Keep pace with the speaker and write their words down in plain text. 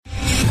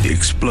The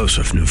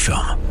explosive new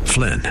film,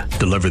 Flynn,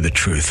 deliver the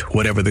truth,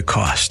 whatever the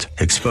cost,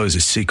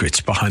 exposes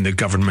secrets behind the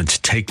government's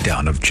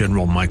takedown of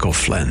General Michael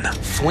Flynn.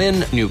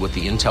 Flynn knew what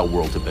the intel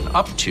world had been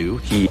up to.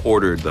 He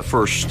ordered the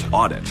first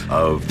audit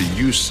of the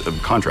use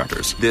of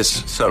contractors.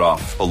 This set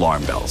off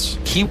alarm bells.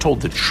 He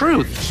told the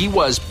truth. He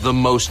was the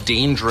most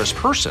dangerous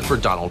person for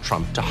Donald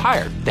Trump to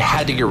hire. They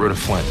had to get rid of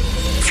Flynn.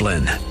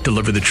 Flynn,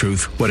 deliver the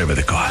truth, whatever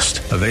the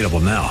cost. Available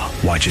now.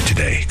 Watch it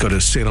today. Go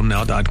to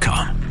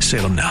salemnow.com.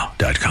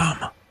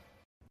 salemnow.com.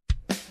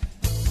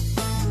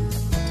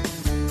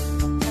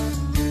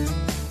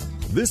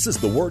 This is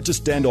the Word to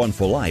Stand On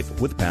for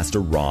Life with Pastor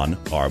Ron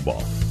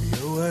Arbaugh.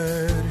 Your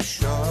word is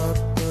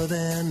sharper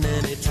than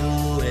any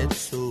two-edged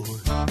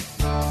sword,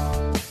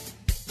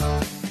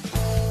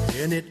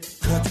 and it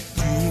cuts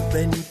deep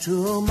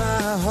into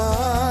my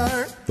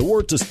heart. The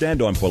Word to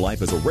Stand On for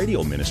Life is a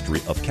radio ministry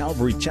of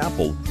Calvary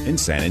Chapel in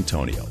San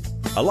Antonio.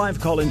 A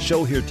live call-in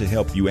show here to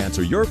help you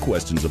answer your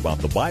questions about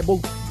the Bible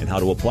and how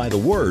to apply the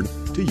Word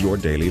to your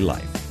daily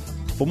life.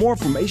 For more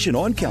information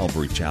on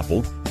Calvary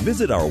Chapel,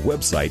 visit our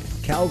website,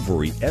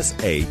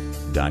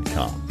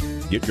 calvarysa.com.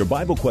 Get your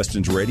Bible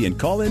questions ready and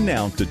call in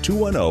now to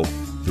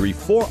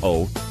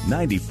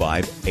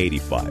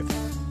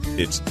 210-340-9585.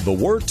 It's The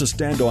Word to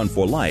Stand On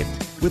for Life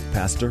with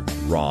Pastor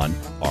Ron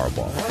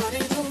Arbaugh.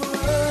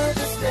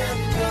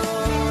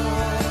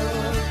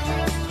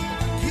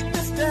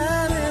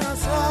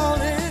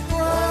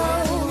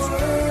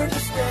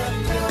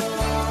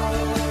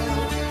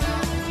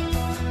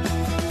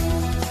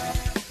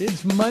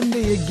 It's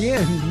Monday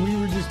again. We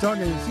were just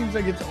talking. It seems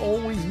like it's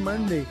always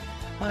Monday.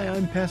 Hi,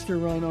 I'm Pastor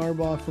Ron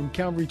Arbaugh from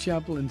Calvary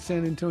Chapel in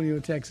San Antonio,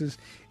 Texas,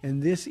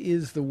 and this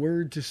is The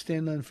Word to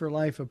Stand On for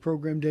Life, a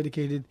program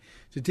dedicated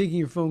to taking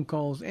your phone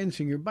calls,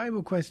 answering your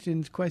Bible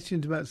questions,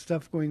 questions about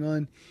stuff going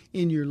on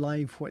in your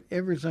life,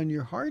 whatever's on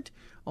your heart.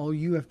 All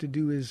you have to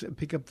do is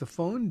pick up the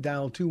phone,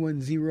 dial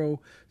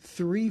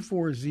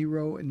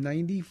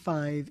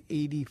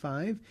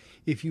 210-340-9585.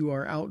 If you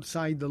are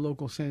outside the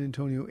local San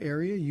Antonio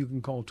area, you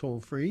can call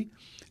toll-free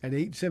at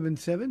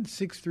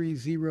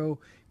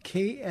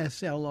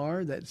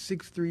 877-630-KSLR. That's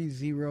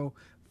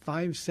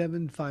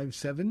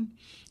 630-5757.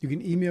 You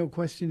can email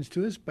questions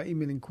to us by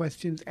emailing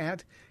questions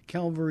at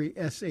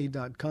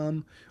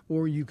calvarysa.com,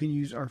 or you can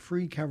use our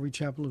free Calvary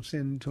Chapel of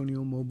San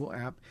Antonio mobile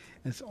app.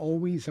 As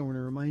always, I want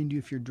to remind you,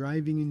 if you're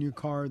driving in your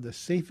car, the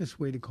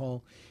safest way to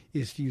call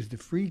is to use the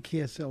free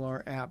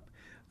KSLR app.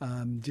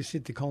 Just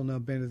hit the Call Now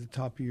button at the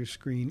top of your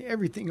screen.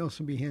 Everything else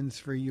will be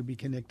hands-free. You'll be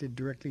connected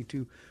directly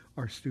to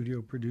our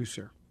studio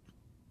producer.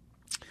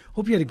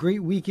 Hope you had a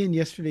great weekend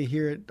yesterday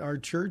here at our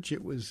church.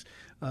 It was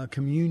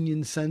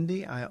Communion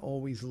Sunday. I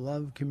always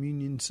love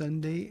Communion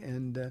Sunday,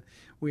 and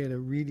we had a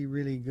really,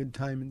 really good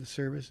time in the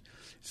service.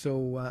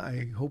 So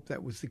I hope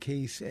that was the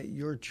case at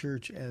your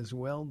church as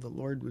well. The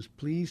Lord was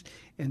pleased,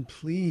 and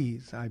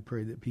please, I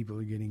pray that people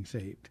are getting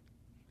saved.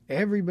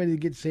 Everybody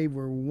gets saved.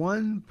 We're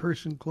one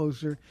person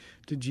closer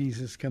to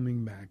Jesus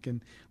coming back.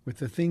 And with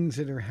the things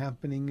that are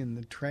happening and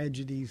the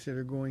tragedies that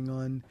are going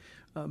on,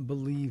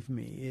 believe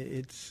me,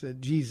 it's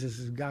Jesus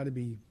has got to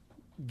be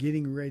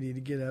getting ready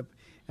to get up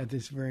at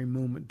this very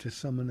moment to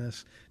summon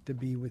us to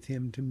be with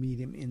him, to meet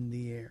him in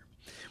the air.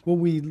 Well,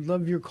 we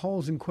love your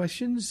calls and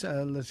questions.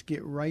 Let's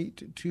get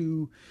right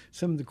to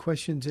some of the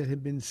questions that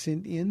have been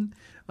sent in.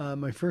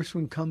 My first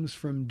one comes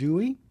from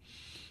Dewey.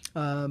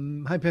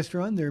 Hi, Pastor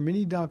Ron. There are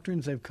many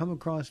doctrines I've come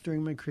across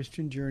during my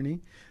Christian journey.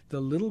 The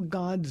little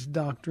gods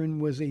doctrine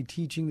was a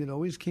teaching that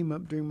always came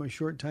up during my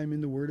short time in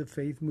the Word of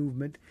Faith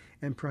movement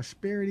and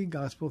prosperity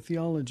gospel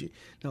theology.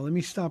 Now, let me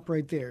stop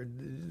right there.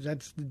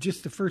 That's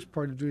just the first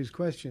part of Dewey's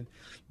question.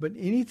 But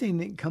anything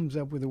that comes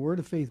up with the Word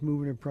of Faith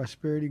movement or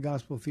prosperity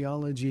gospel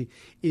theology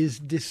is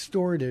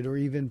distorted or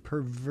even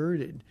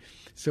perverted.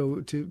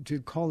 So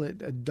to call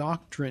it a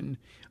doctrine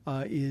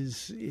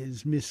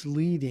is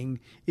misleading.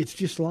 It's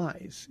just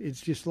lies.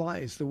 It's just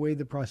lies. The way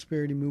the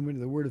prosperity movement,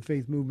 the Word of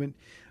Faith movement,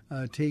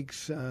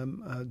 takes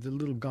the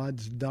little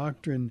God's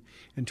doctrine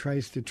and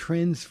tries to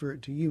transfer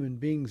it to human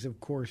beings, of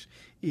course,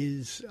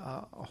 is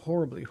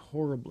horribly,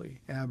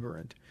 horribly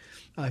aberrant.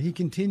 He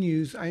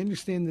continues, I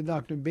understand the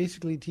doctrine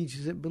basically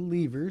teaches that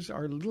believers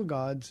are little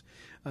gods.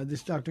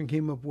 This doctrine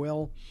came up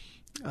well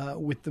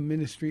with the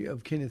ministry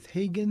of Kenneth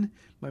Hagin.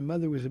 My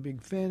mother was a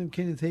big fan of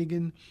Kenneth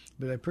Hagin,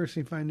 but I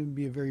personally find him to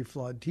be a very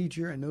flawed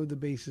teacher. I know the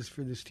basis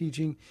for this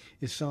teaching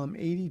is Psalm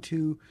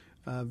 82,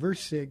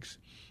 verse 6,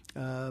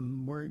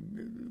 where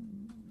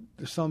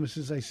the psalmist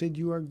says, I said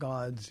you are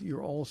gods,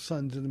 you're all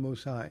sons of the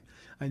Most High.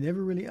 I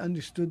never really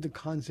understood the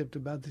concept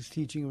about this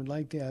teaching. I would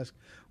like to ask,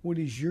 what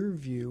is your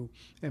view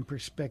and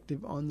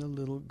perspective on the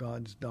little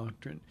gods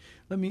doctrine?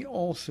 Let me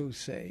also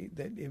say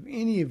that if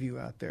any of you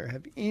out there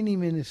have any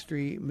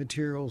ministry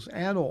materials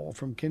at all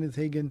from Kenneth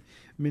Hagin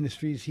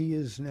Ministries, he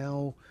is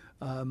now,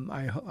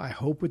 I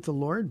hope with the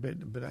Lord,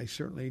 but I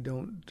certainly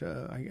don't,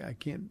 I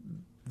can't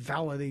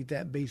validate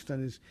that based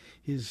on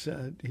his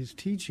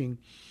teaching.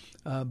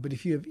 But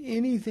if you have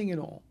anything at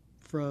all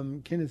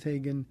from Kenneth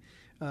Hagin,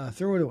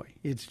 throw it away.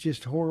 It's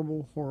just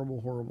horrible,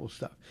 horrible, horrible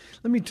stuff.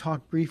 Let me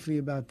talk briefly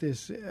about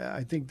this.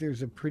 I think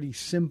there's a pretty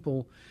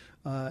simple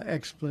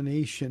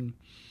explanation.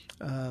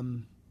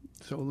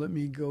 So let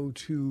me go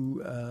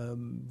to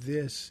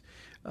this.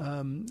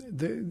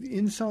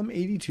 In Psalm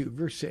 82,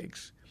 verse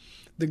 6,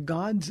 the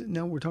gods,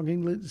 now we're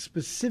talking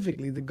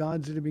specifically the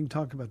gods that are being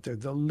talked about there,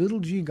 the little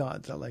g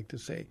gods, I like to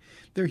say.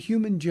 They're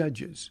human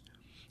judges.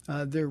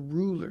 They're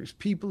rulers,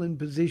 people in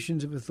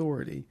positions of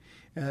authority.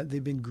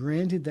 They've been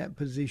granted that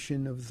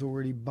position of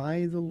authority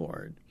by the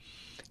Lord.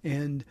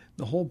 And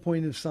the whole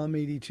point of Psalm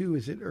 82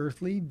 is that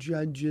earthly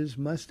judges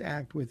must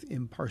act with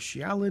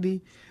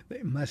impartiality.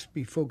 They must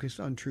be focused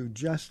on true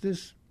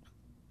justice,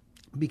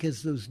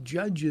 because those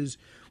judges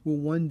will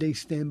one day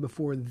stand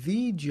before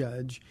the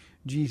judge,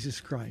 Jesus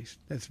Christ.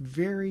 That's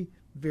very,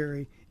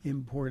 very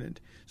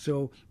important.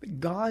 So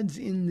gods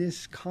in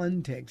this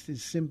context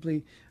is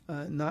simply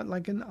not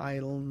like an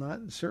idol,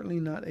 certainly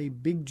not a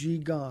big G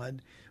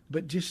God,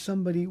 but just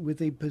somebody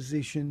with a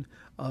position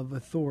of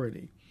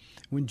authority.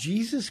 When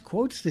Jesus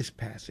quotes this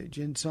passage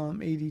in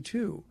Psalm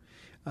 82,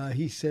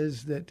 he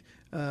says that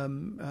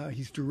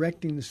he's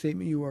directing the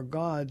statement, "You are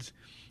gods,"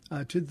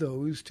 to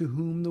those to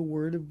whom the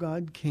word of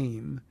God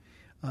came,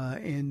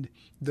 and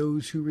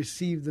those who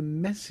received the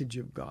message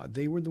of God.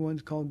 They were the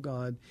ones called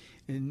God.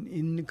 And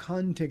in the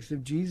context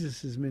of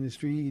Jesus'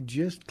 ministry, he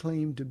just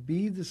claimed to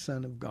be the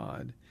Son of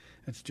God.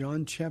 That's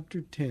John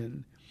chapter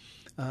 10.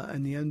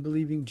 And the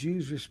unbelieving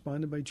Jews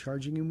responded by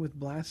charging him with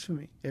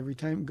blasphemy. Every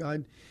time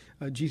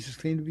Jesus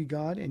claimed to be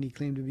God, and he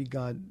claimed to be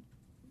God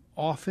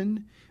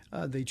often,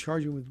 they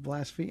charged him with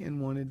blasphemy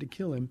and wanted to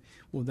kill him.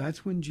 Well,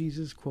 that's when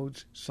Jesus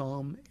quotes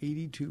Psalm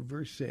 82,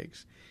 verse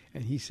 6.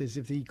 And he says,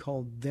 if he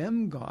called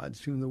them gods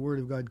to whom the word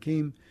of God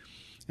came,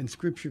 and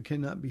Scripture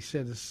cannot be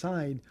set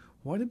aside,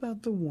 what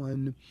about the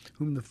one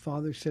whom the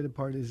Father set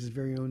apart as his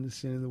very own, the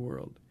sin of the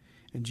world?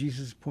 And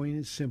Jesus' point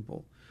is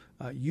simple.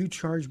 You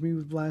charge me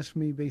with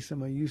blasphemy based on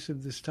my use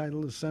of this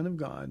title, the Son of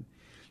God,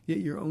 yet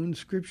your own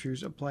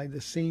Scriptures apply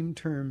the same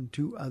term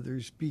to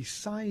others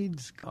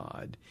besides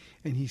God.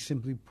 And he's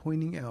simply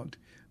pointing out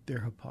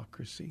their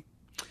hypocrisy.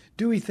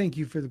 Dewey, thank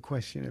you for the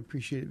question. I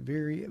appreciate it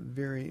very,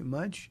 very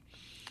much.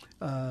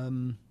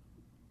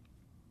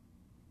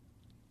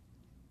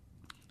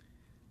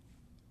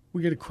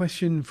 We get a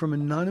question from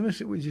Anonymous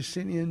that we just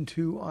sent in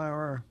to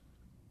our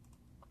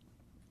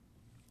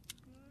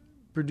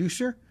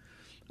producer.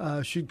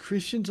 Should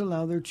Christians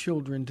allow their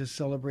children to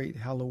celebrate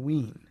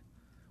Halloween?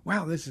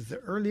 Wow, this is the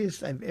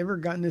earliest I've ever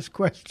gotten this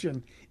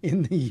question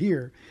in the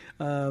year.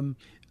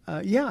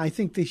 Yeah, I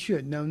think they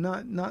should. Now,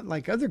 not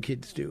like other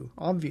kids do,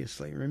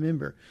 obviously.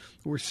 Remember,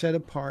 we're set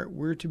apart.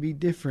 We're to be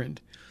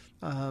different.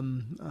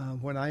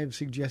 What I have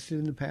suggested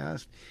in the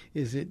past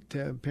is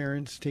that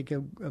parents take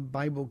a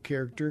Bible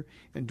character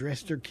and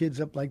dress their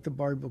kids up like the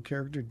Bible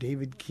character,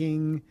 David the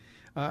King,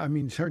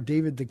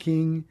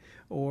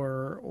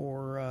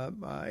 or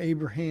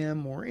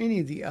Abraham, or any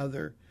of the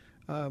other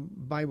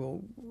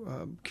Bible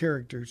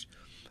characters,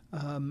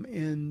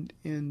 and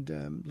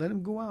let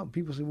them go out.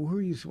 People say, well, who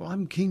are you? Well,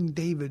 I'm King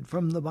David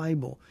from the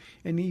Bible.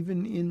 And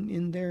even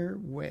in their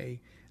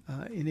way,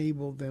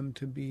 enable them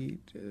to be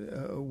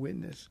a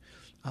witness.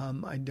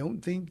 I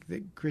don't think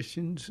that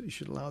Christians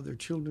should allow their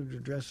children to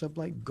dress up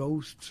like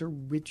ghosts or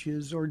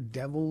witches or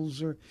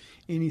devils or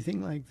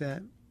anything like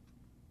that.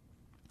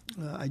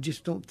 I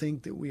just don't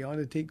think that we ought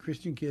to take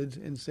Christian kids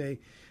and say,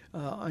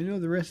 I know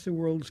the rest of the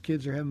world's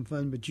kids are having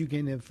fun, but you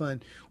can't have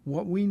fun.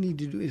 What we need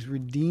to do is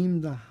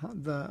redeem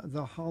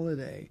the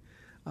holiday,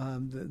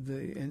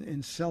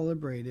 and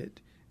celebrate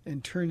it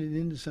and turn it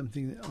into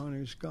something that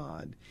honors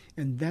God.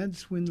 And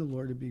that's when the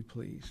Lord will be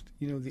pleased.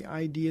 You know, the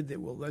idea that,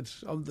 well,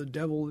 that's of the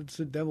devil, it's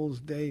the devil's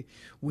day,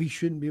 we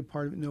shouldn't be a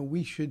part of it. No,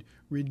 we should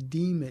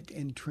redeem it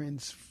and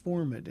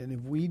transform it. And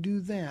if we do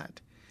that,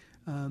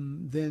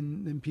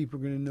 then people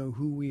are going to know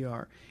who we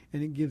are.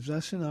 And it gives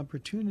us an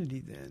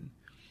opportunity then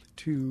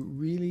to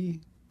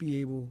really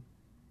be able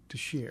to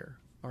share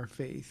our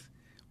faith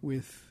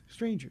with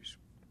strangers.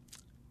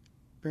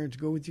 Parents,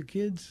 go with your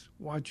kids,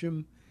 watch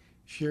them,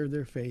 share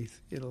their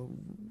faith. It'll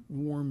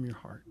warm your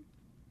heart.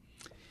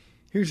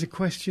 Here's a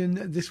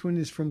question. This one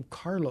is from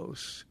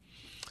Carlos.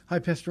 Hi,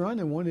 Pastor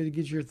Ron. I wanted to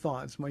get your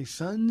thoughts. My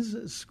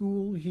son's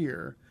school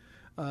here,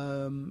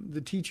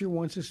 the teacher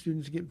wants the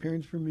students to get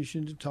parents'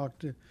 permission to talk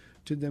to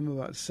them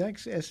about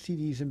sex,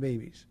 STDs, and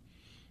babies.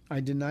 I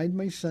denied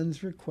my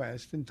son's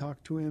request and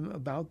talked to him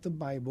about the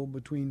Bible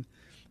between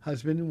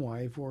husband and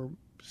wife, or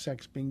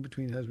sex being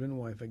between husband and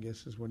wife, I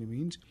guess is what he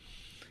means.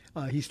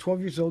 He's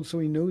 12 years old, so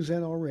he knows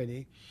that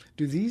already.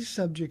 Do these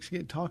subjects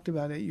get talked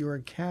about at your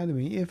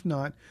academy? If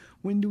not,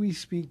 when do we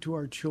speak to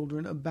our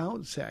children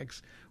about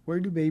sex?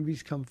 Where do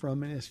babies come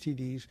from and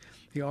STDs?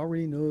 He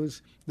already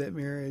knows that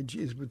marriage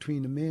is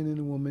between a man and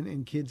a woman,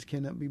 and kids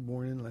cannot be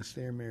born unless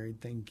they are married.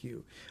 Thank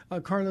you.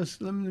 Carlos,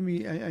 I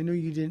know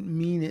you didn't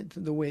mean it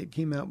the way it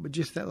came out, but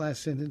just that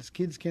last sentence,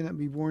 kids cannot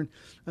be born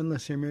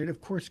unless they're married.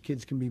 Of course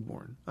kids can be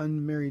born.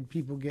 Unmarried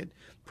people get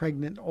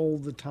pregnant all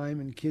the time,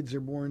 and kids are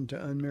born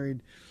to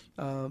unmarried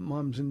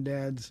moms and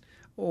dads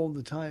all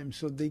the time,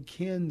 so they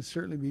can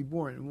certainly be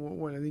born.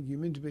 What I think you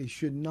meant to be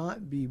should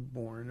not be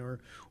born,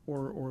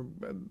 or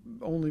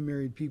only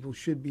married people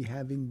should be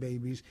having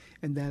babies,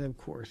 and that, of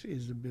course,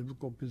 is the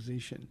biblical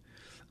position.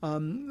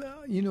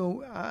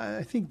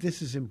 I think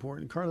this is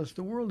important, Carlos.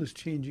 The world is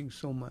changing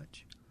so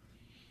much.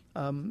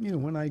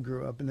 When I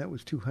grew up, and that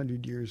was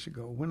 200 years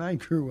ago, when I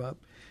grew up,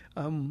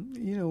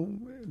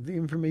 the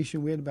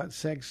information we had about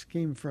sex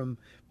came from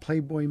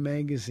Playboy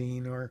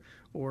magazine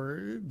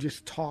or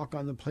just talk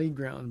on the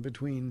playground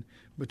between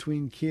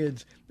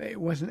kids. It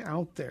wasn't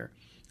out there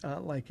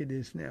like it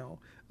is now.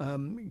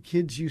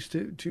 Kids used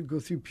to go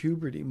through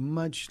puberty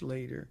much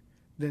later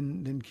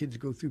than kids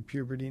go through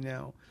puberty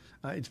now.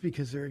 It's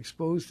because they're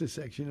exposed to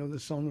sex. The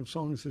Song of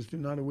Songs says, "Do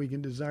not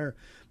awaken desire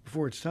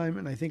before it's time."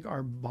 And I think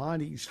our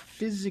bodies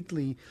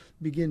physically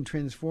begin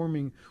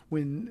transforming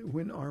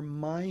when our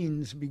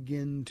minds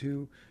begin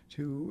to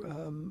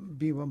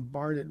be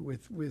bombarded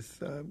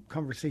with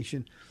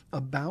conversation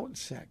about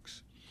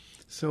sex.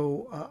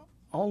 So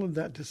all of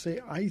that to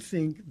say, I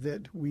think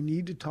that we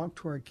need to talk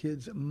to our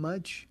kids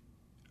much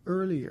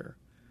earlier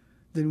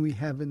than we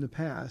have in the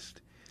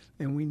past.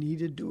 And we need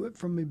to do it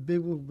from a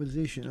biblical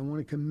position. I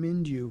want to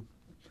commend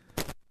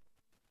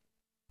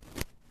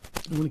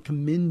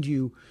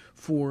you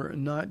for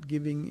not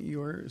giving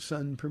your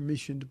son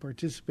permission to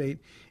participate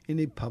in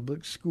a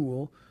public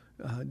school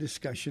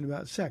discussion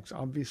about sex.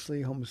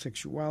 Obviously,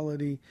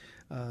 homosexuality,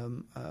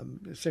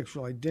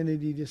 sexual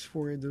identity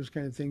dysphoria, those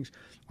kind of things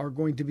are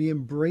going to be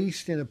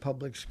embraced in a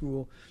public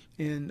school,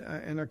 and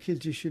our kids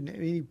just shouldn't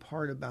have any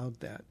part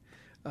about that.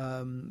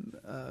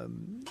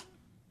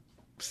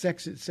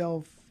 Sex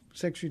itself,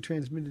 sexually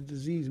transmitted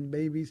disease in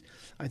babies,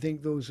 I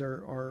think those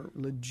are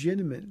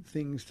legitimate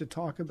things to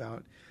talk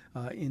about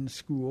in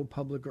school,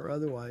 public or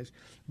otherwise,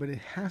 but it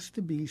has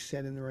to be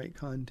set in the right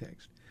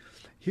context.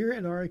 Here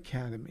at our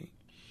academy,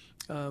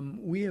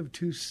 we have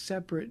two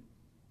separate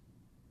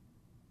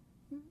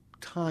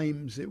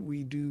times that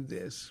we do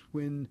this.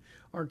 When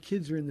our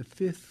kids are in the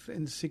 5th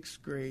and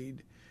 6th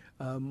grade,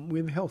 we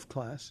have a health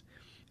class,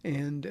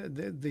 and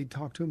they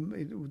talk to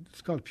them.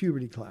 It's called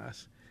puberty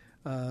class.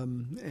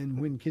 And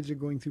when kids are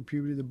going through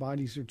puberty, the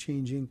bodies are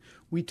changing.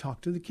 We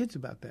talk to the kids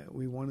about that.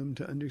 We want them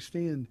to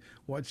understand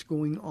what's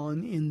going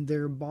on in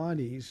their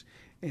bodies.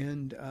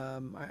 And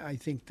I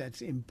think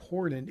that's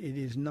important. It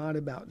is not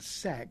about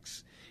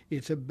sex.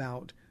 It's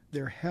about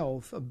their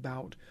health,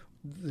 about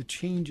the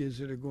changes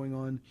that are going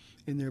on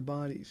in their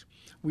bodies.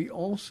 We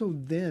also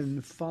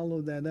then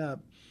follow that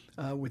up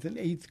with an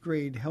 8th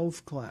grade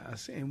health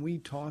class, and we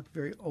talk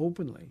very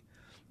openly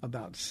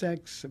about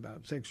sex,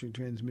 about sexually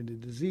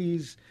transmitted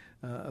disease,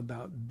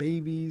 about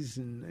babies,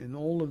 and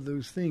all of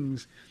those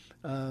things.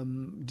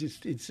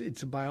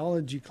 It's a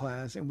biology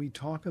class, and we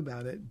talk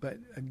about it. But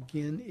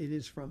again, it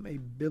is from a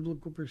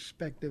biblical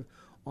perspective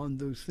on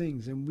those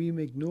things, and we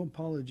make no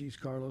apologies,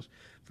 Carlos,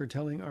 for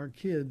telling our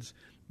kids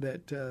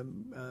that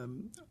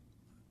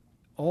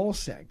all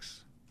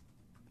sex.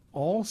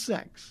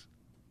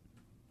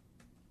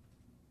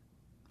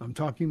 I'm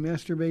talking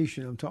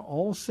masturbation. I'm talking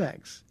all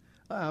sex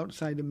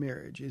outside of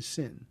marriage is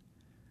sin.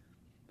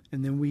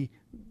 And then we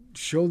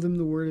show them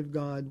the Word of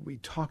God. We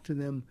talk to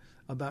them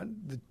about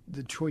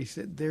the choice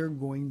that they're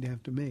going to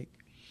have to make.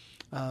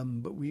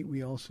 But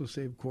we also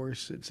say, of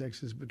course, that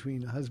sex is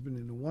between a husband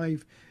and a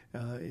wife.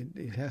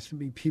 It has to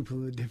be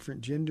people of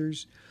different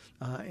genders.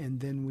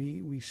 And then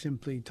we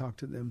simply talk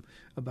to them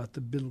about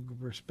the biblical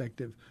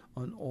perspective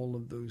on all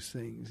of those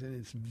things. And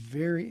it's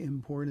very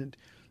important.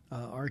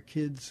 Our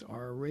kids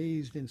are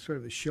raised in sort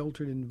of a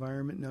sheltered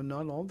environment. Now,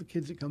 not all the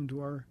kids that come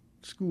to our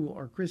school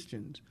are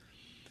Christians.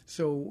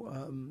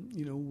 So,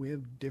 we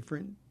have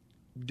different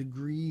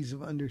degrees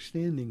of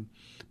understanding,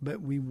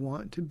 but we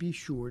want to be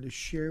sure to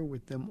share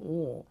with them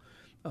all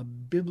a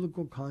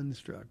biblical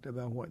construct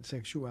about what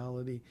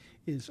sexuality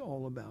is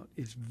all about.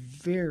 It's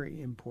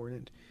very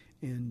important,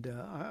 and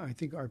I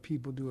think our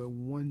people do a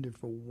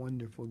wonderful,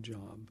 wonderful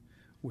job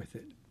with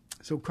it.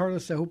 So,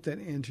 Carlos, I hope that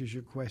answers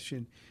your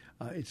question.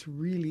 It's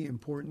really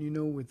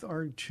important. With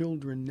our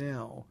children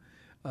now,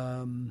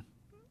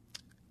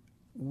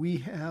 we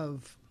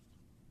have,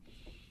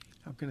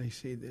 how can I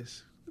say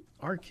this?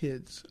 Our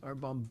kids are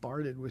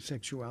bombarded with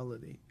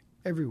sexuality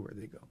everywhere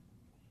they go.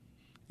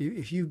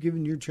 If you've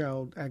given your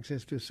child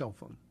access to a cell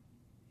phone,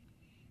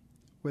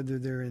 whether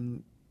they're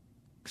in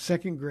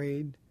 2nd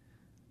grade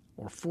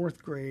or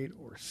 4th grade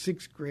or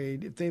 6th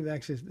grade, if they have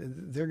access,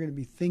 they're going to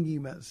be thinking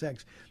about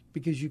sex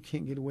because you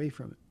can't get away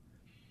from it.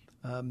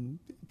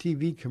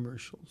 TV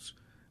commercials,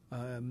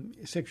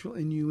 sexual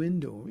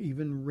innuendo,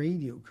 even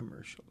radio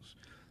commercials,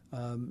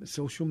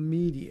 social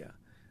media.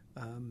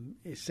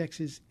 Sex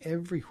is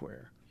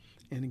everywhere.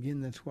 And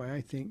again, that's why I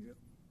think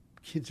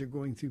kids are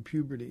going through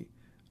puberty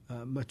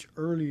much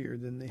earlier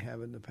than they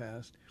have in the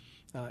past.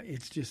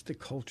 It's just the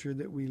culture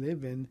that we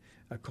live in,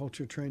 a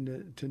culture trying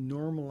to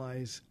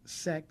normalize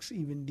sex,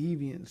 even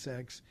deviant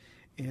sex.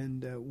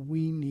 And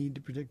we need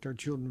to protect our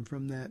children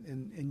from that.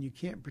 And you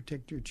can't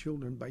protect your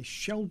children by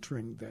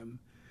sheltering them.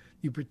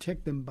 You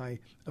protect them by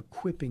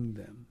equipping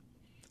them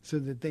so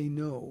that they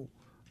know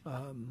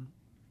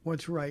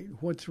what's right,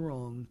 what's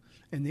wrong,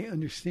 and they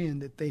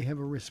understand that they have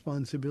a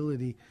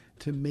responsibility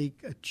to make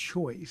a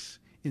choice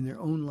in their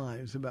own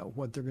lives about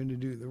what they're going to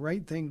do, the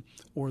right thing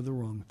or the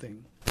wrong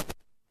thing.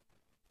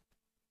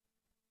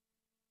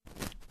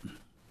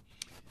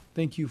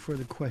 Thank you for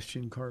the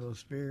question,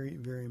 Carlos, very,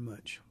 very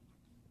much.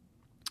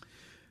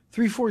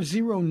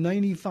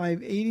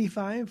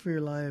 340-9585 for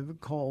your live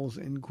calls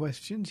and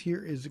questions.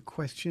 Here is a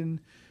question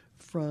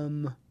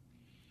from...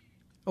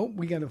 Oh,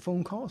 we got a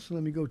phone call, so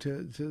let me go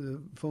to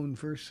the phone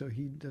first so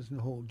he doesn't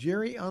hold.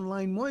 Jerry on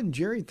line 1.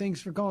 Jerry, thanks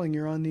for calling.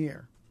 You're on the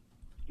air.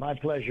 My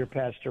pleasure,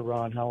 Pastor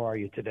Ron. How are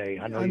you today?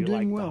 I know I'm you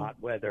doing like well. the hot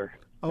weather.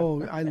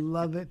 Oh, I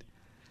love it.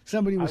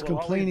 Somebody was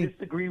complaining. I will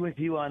disagree with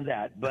you on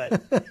that, but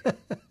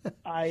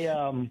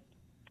I'm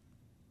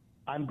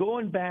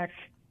going back.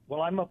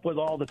 Well, I'm up with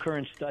all the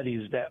current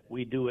studies that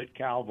we do at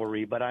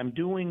Calvary, but I'm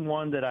doing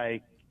one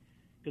that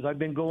because I've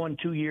been going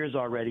 2 years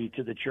already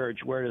to the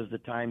church. Where does the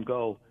time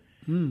go?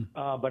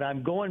 But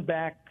I'm going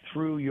back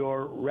through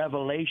your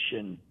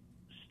Revelation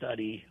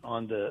study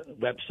on the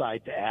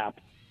website, the app.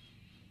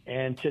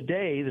 And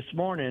today, this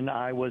morning,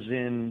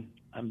 I'm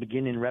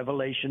beginning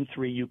Revelation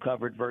 3. You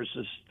covered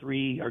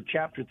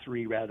chapter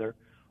 3,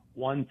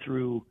 1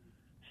 through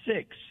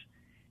 6.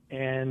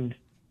 And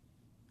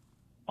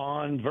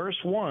on verse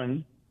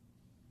 1,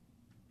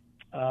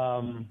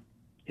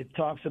 it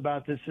talks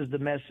about this is the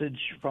message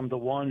from the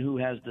one who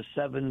has the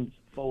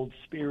sevenfold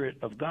Spirit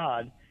of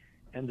God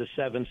and the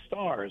 7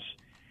 stars.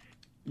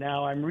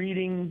 Now I'm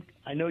reading,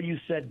 I know you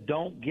said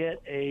don't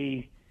get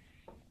a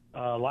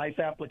life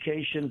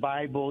application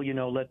Bible,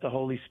 let the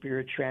Holy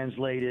Spirit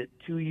translate it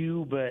to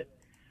you, but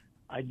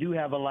I do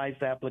have a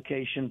life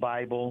application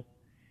Bible,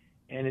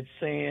 and it's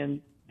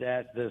saying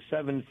that the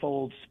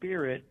sevenfold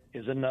Spirit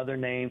is another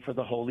name for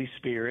the Holy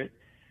Spirit.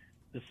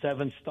 The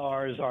 7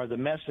 stars are the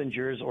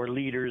messengers or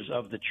leaders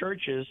of the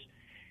churches,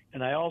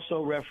 and I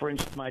also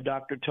referenced my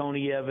Dr.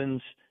 Tony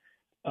Evans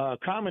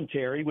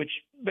commentary, which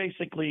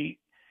basically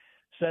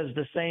says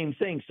the same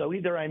thing. So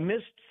either I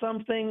missed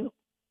something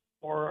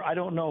or I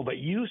don't know, but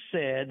you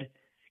said,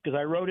 because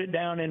I wrote it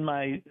down in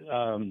my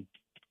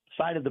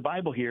side of the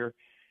Bible here,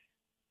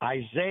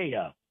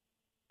 Isaiah,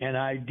 and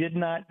I did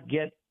not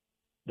get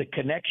the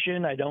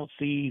connection. I don't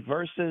see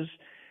verses.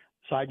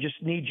 So I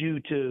just need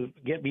you to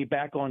get me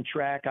back on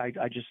track.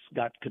 I just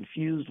got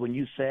confused when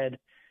you said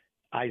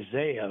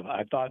Isaiah.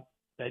 I thought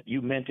that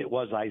you meant it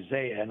was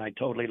Isaiah, and I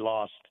totally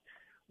lost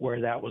where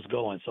that was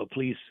going. So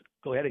please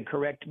go ahead and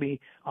correct me.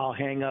 I'll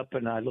hang up,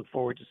 and I look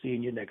forward to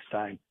seeing you next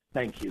time.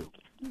 Thank you.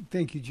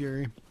 Thank you,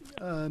 Jerry.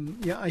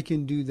 Yeah, I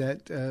can do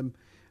that.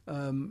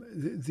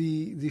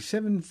 The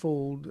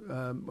sevenfold,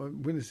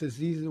 when it says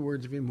these are the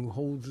words of him who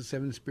holds the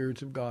 7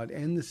 spirits of God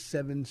and the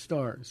 7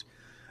 stars,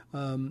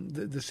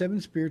 the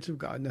 7 spirits of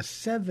God. Now,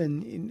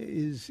 7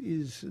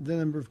 is the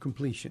number of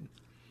completion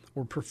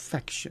or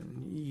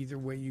perfection. Either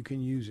way you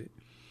can use it.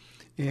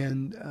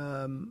 And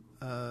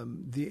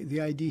the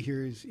idea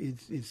here is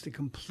it's the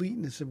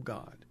completeness of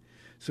God.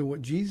 So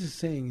what Jesus is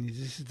saying is,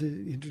 this is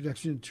the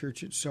introduction to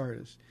church at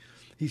Sardis.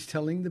 He's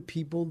telling the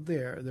people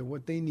there that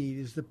what they need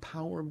is the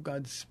power of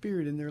God's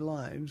Spirit in their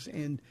lives,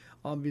 and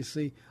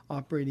obviously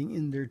operating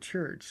in their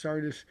church.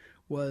 Sardis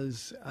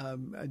was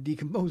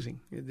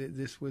decomposing.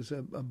 This was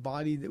a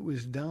body that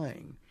was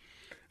dying.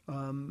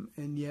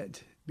 And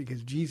yet,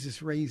 because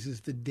Jesus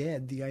raises the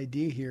dead, the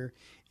idea here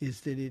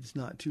is that it's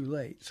not too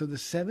late. So the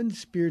 7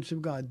 spirits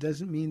of God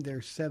doesn't mean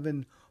there's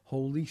 7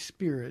 Holy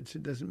Spirits.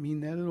 It doesn't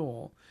mean that at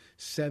all.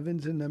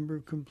 7's a number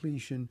of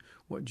completion.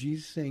 What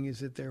Jesus is saying is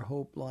that their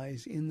hope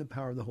lies in the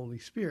power of the Holy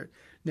Spirit.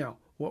 Now,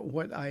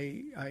 what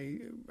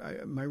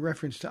my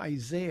reference to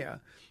Isaiah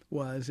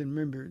was, and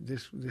remember,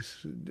 this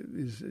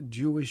is a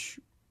Jewish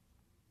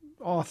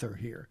author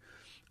here.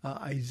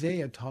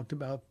 Isaiah talked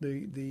about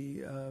the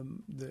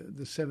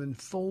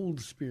sevenfold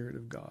Spirit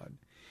of God,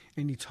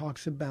 and he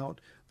talks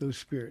about those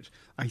spirits.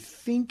 I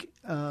think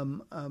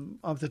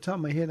off the top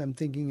of my head, I'm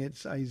thinking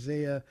it's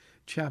Isaiah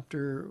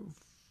chapter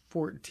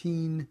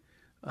 14,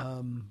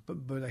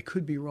 but I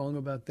could be wrong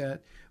about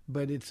that.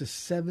 But it's a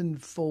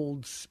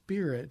sevenfold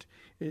Spirit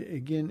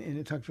again, and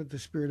it talks about the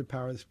Spirit of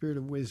power, the Spirit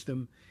of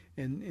wisdom,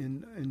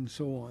 and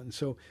so on.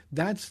 So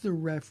that's the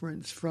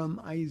reference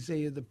from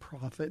Isaiah the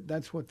prophet.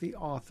 That's what the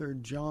author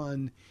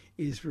John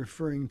is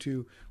referring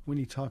to when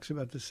he talks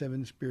about the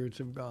 7 spirits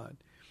of God.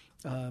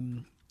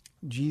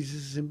 Jesus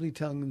is simply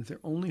telling them that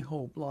their only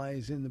hope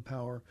lies in the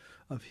power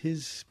of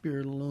his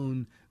Spirit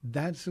alone.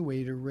 That's the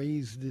way to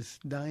raise this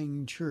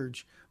dying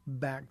church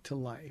back to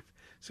life.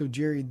 So,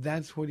 Jerry,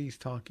 that's what he's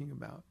talking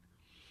about.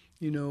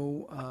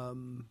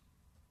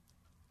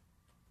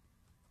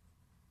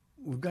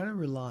 We've got to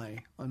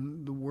rely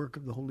on the work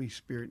of the Holy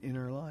Spirit in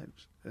our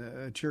lives.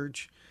 A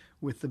church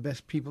with the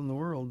best people in the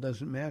world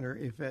doesn't matter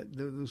if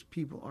those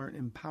people aren't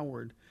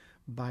empowered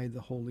by the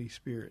Holy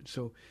Spirit.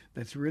 So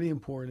that's really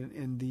important.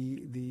 And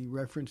the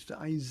reference to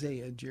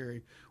Isaiah,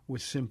 Jerry,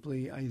 was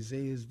simply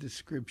Isaiah's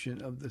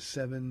description of the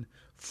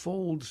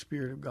sevenfold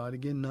Spirit of God.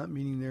 Again, not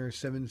meaning there are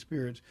 7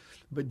 spirits,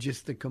 but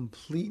just the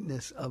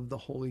completeness of the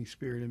Holy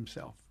Spirit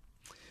himself.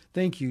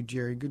 Thank you,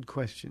 Jerry. Good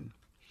question.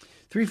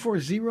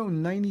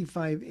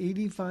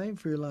 340-9585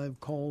 for your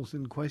live calls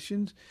and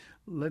questions.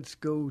 Let's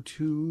go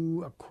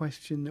to a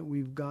question that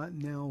we've got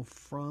now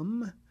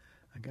from,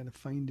 I got to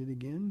find it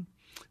again.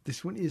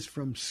 This one is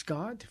from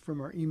Scott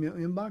from our email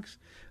inbox.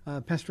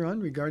 Pastor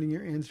Ron, regarding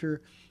your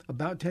answer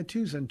about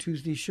tattoos on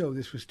Tuesday's show,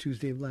 this was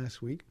Tuesday of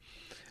last week,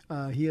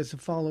 he has a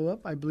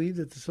follow-up. I believe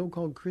that the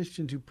so-called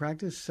Christians who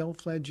practice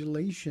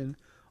self-flagellation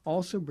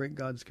also break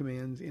God's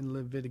commands in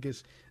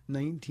Leviticus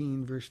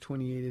 19, verse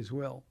 28 as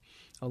well.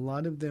 A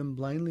lot of them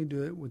blindly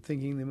do it with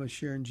thinking they must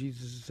share in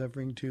Jesus'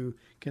 suffering too.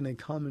 Can I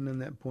comment on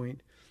that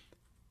point?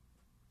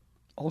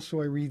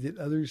 Also, I read that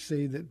others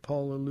say that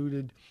Paul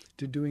alluded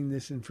to doing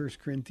this in 1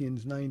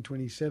 Corinthians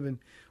 9:27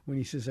 when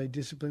he says, I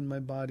discipline my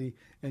body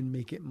and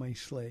make it my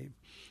slave.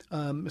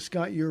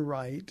 Scott, you're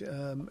right.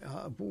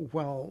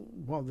 While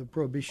the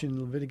prohibition in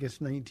Leviticus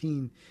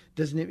 19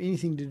 doesn't have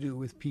anything to do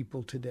with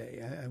people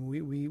today.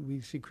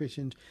 We see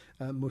Christians,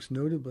 most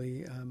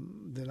notably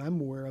that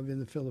I'm aware of in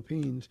the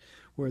Philippines,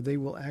 where they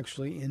will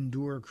actually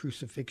endure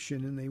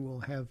crucifixion and they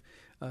will have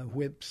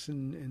whips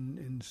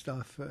and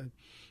stuff.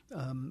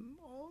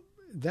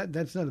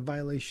 That's not a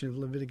violation of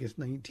Leviticus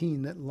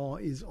 19. That law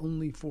is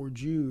only for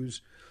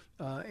Jews,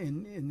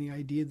 and the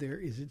idea there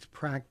is it's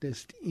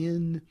practiced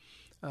in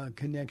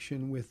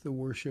connection with the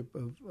worship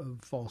of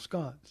false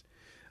gods,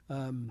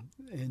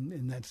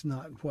 and that's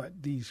not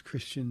what these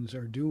Christians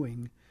are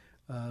doing.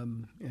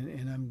 And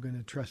I'm going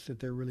to trust that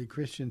they're really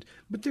Christians,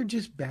 but they're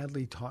just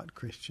badly taught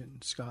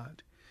Christians,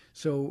 Scott.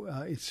 So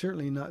it's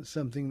certainly not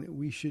something that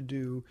we should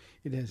do.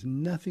 It has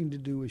nothing to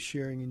do with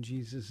sharing in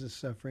Jesus'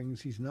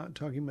 sufferings. He's not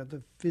talking about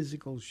the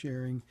physical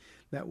sharing.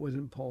 That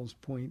wasn't Paul's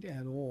point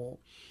at all.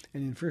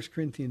 And in 1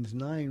 Corinthians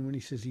 9, when he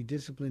says he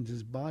disciplines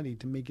his body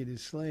to make it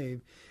his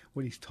slave,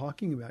 what he's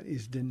talking about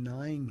is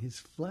denying his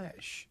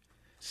flesh,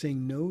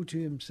 saying no to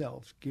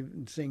himself,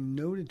 saying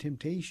no to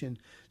temptation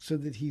so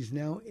that he's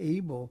now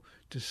able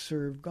to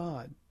serve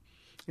God.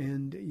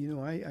 And,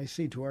 I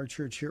say to our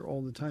church here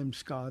all the time,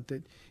 Scott,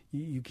 that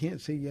you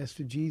can't say yes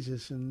to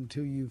Jesus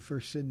until you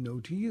first said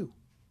no to you.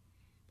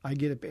 I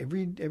get up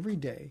every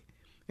day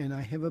and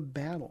I have a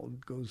battle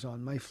that goes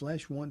on. My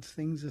flesh wants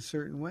things a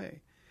certain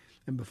way.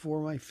 And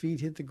before my feet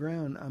hit the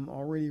ground, I'm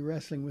already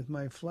wrestling with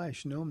my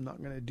flesh. No, I'm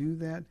not going to do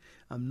that.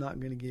 I'm not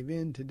going to give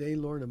in. Today,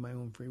 Lord, of my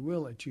own free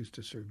will, I choose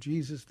to serve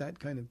Jesus, that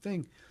kind of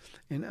thing.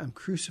 And I'm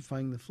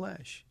crucifying the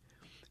flesh.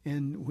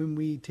 And when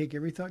we take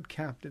every thought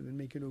captive and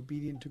make it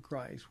obedient to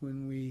Christ,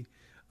 when we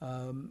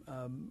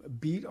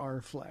beat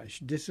our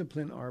flesh,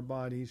 discipline our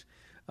bodies,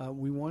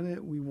 we want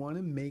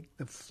to make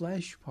the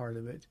flesh part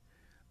of it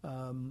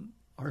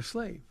our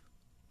slave,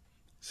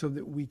 so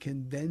that we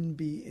can then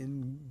be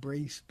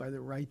embraced by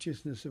the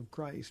righteousness of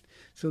Christ.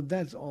 So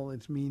that's all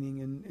it's meaning.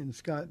 And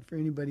Scott, for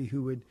anybody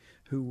who would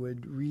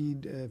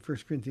read 1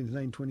 Corinthians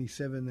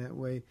 9:27 that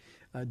way,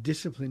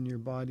 discipline your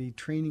body,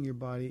 training your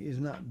body is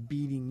not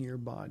beating your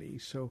body.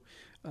 So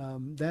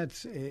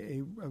that's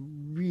a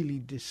really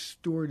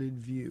distorted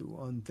view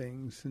on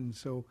things. And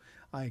so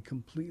I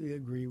completely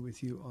agree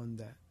with you on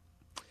that.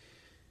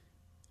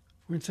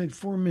 We're inside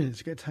 4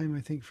 minutes. Got time,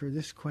 I think, for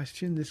this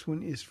question. This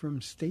one is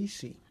from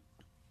Stacy.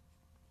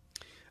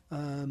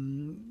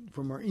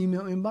 From our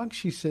email inbox,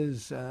 she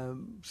says,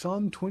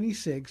 Psalm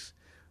 26,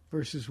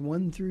 verses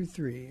 1 through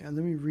 3. And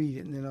let me read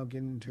it, and then I'll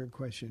get into her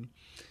question.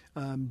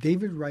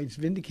 David writes,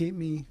 Vindicate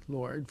me,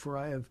 Lord, for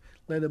I have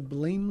led a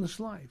blameless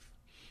life.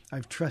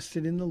 I've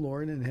trusted in the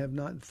Lord and have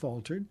not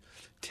faltered.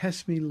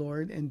 Test me,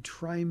 Lord, and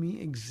try me.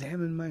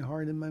 Examine my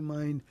heart and my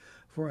mind,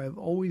 for I have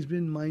always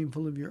been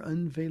mindful of your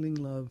unfailing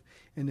love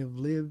and have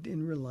lived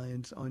in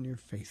reliance on your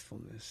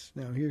faithfulness.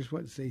 Now, here's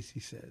what Stacy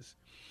says.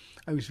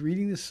 I was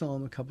reading this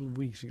psalm a couple of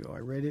weeks ago. I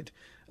read it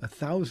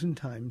 1,000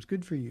 times.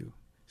 Good for you,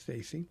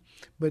 Stacy.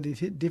 But it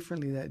hit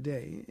differently that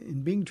day.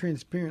 In being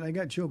transparent, I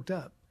got choked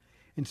up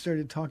and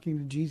started talking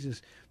to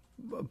Jesus,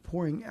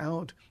 pouring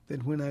out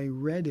that when I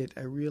read it,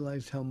 I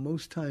realized how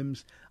most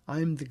times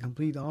I'm the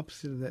complete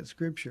opposite of that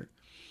scripture.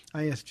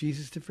 I asked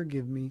Jesus to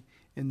forgive me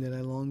and that I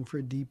long for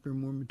a deeper,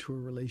 more mature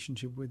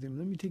relationship with him.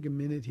 Let me take a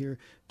minute here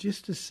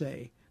just to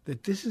say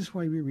that this is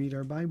why we read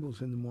our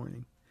Bibles in the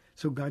morning,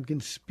 so God can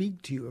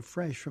speak to you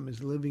afresh from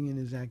his living and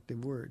his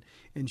active word.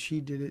 And she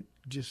did it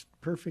just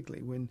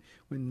perfectly. When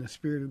the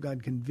Spirit of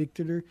God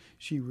convicted her,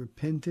 she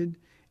repented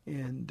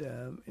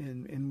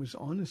and was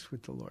honest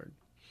with the Lord.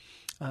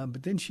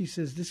 But then she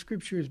says, this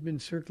scripture has been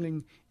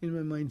circling in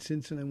my mind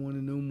since, and I want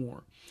to know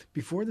more.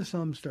 Before the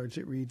psalm starts,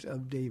 it reads,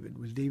 of David.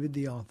 Was David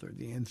the author?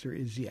 The answer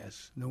is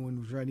yes. No one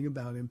was writing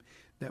about him.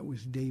 That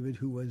was David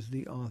who was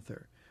the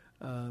author.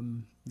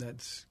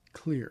 That's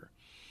clear.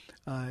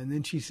 And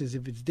then she says,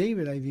 if it's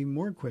David, I have even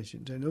more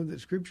questions. I know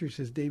that scripture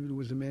says David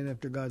was a man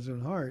after God's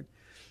own heart.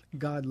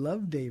 God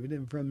loved David,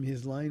 and from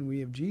his line we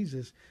have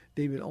Jesus.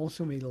 David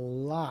also made a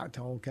lot,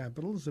 all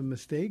capitals, of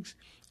mistakes,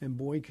 and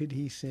boy, could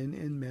he sin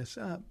and mess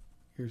up.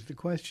 Here's the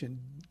question.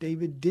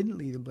 David didn't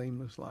lead a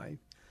blameless life,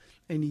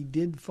 and he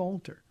did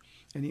falter.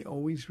 and he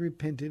always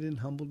repented and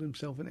humbled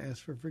himself and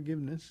asked for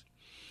forgiveness.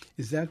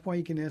 Is that why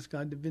you can ask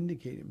God to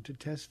vindicate him, to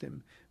test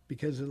him?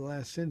 Because of the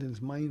last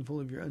sentence, mindful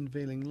of your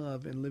unfailing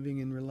love and living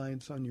in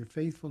reliance on your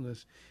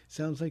faithfulness.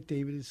 Sounds like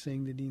David is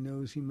saying that he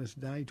knows he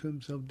must die to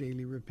himself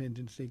daily, repent,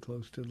 and stay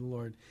close to the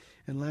Lord.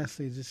 And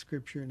lastly, is this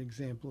scripture an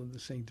example of the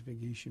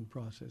sanctification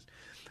process?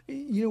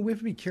 You know, we have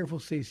to be careful,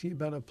 Stacey,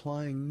 about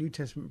applying New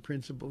Testament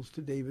principles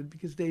to David,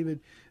 because David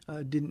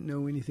didn't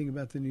know anything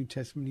about the New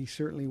Testament. He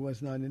certainly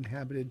was not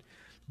inhabited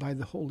by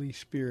the Holy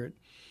Spirit.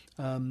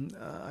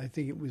 I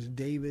think it was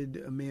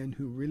David, a man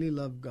who really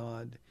loved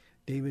God,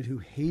 David who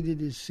hated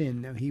his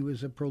sin. Now, he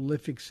was a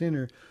prolific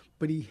sinner,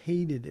 but he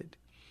hated it.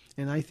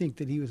 And I think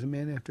that he was a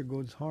man after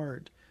God's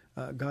heart.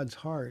 God's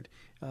heart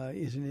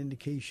is an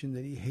indication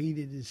that he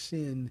hated his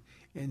sin,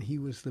 and he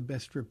was the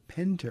best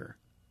repenter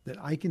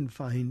that I can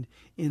find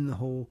in the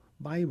whole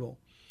Bible.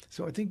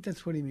 So I think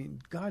that's what he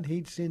means. God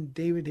hates sin.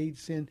 David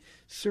hates sin.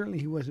 Certainly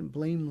he wasn't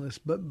blameless.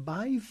 But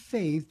by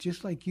faith,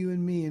 just like you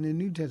and me in a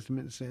New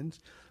Testament sense,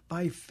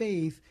 by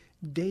faith,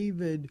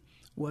 David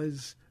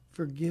was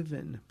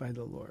forgiven by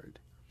the Lord.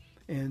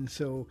 And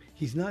so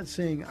he's not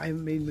saying, I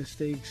haven't made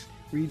mistakes.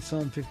 Read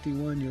Psalm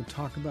 51. He'll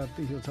talk about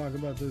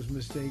those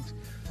mistakes.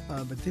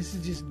 But this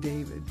is just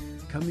David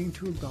coming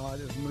to a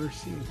God of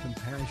mercy and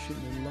compassion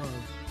and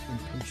love and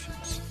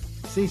patience.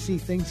 Stacey,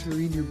 thanks for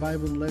reading your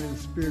Bible and letting the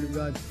Spirit of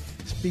God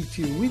speak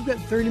to you. We've got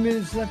 30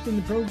 minutes left in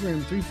the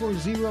program.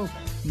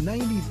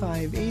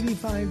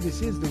 340-9585.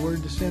 This is the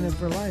Word to Stand Up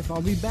for Life.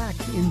 I'll be back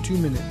in 2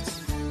 minutes.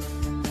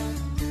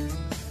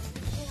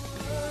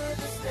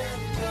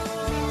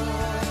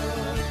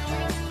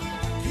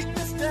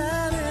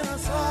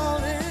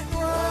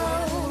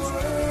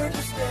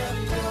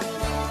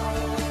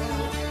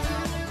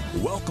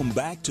 Welcome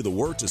back to the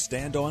Word to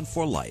Stand On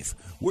for Life.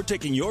 We're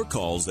taking your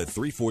calls at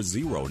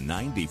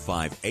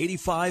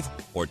 340-9585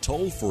 or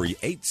toll free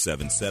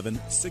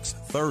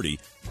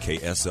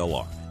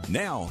 877-630-KSLR.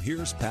 Now,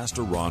 here's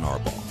Pastor Ron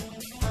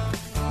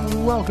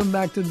Arbaugh. Welcome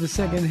back to the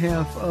second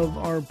half of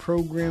our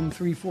program,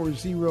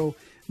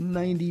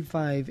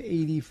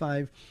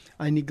 340-9585.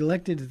 I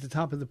neglected at the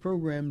top of the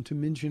program to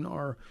mention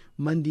our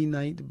Monday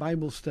night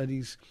Bible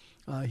studies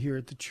here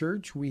at the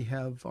church. We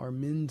have our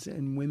men's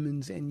and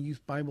women's and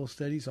youth Bible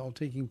studies all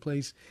taking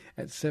place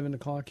at 7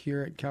 o'clock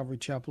here at Calvary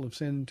Chapel of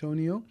San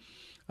Antonio.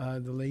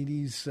 The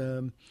ladies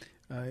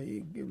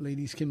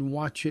can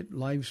watch it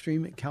live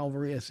stream at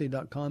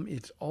calvarysa.com.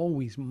 It's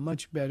always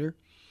much better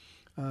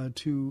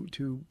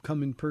to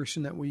come in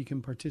person. That way you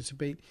can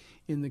participate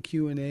in the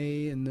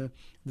Q&A and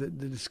the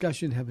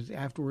discussion happens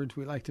afterwards.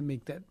 We like to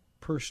make that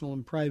personal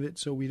and private,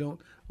 so we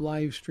don't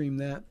live stream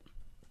that.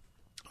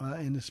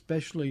 And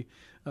especially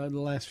the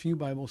last few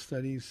Bible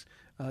studies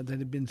that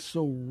have been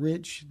so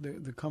rich,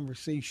 the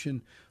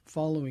conversation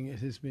following it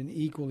has been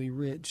equally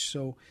rich.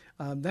 So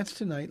that's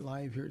tonight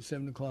live here at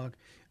 7 o'clock.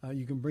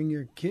 You can bring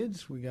your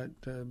kids. We got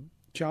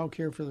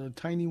childcare for the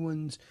tiny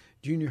ones,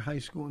 junior high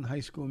school and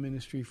high school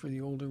ministry for the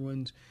older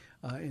ones.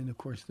 And, of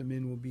course, the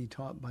men will be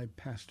taught by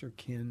Pastor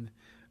Ken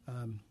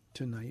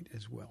tonight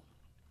as well.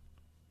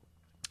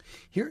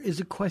 Here is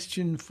a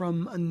question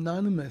from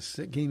Anonymous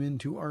that came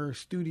into our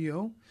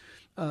studio.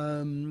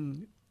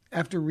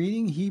 After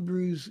reading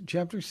Hebrews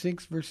chapter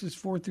 6, verses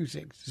 4 through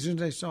 6, as soon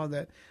as I saw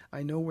that,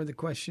 I know where the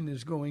question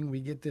is going. We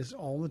get this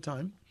all the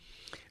time.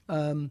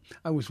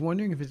 I was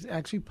wondering if it's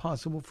actually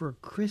possible for a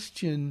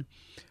Christian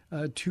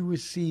to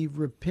receive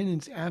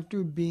repentance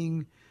after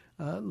being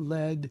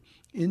led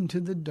into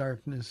the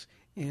darkness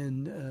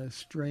and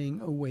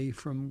straying away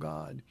from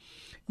God.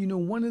 You know,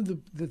 one of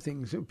the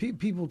things,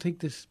 people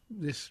take this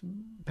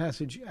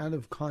passage out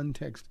of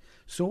context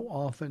so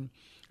often,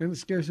 and it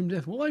scares them to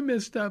death. Well, I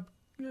messed up.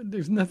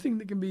 There's nothing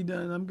that can be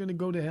done. I'm going to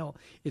go to hell.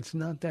 It's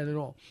not that at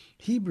all.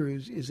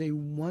 Hebrews is a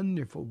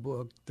wonderful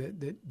book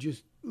that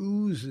just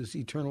oozes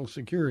eternal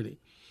security.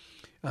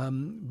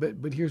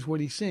 But here's what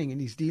he's saying, and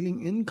he's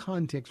dealing in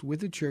context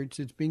with a church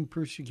that's being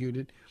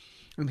persecuted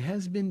and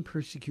has been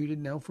persecuted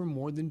now for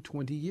more than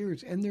 20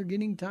 years, and they're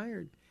getting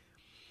tired.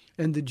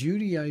 And the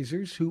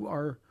Judaizers who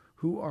are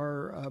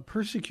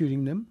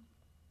persecuting them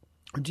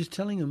are just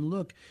telling them,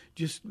 look,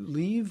 just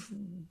leave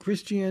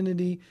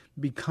Christianity,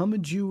 become a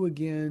Jew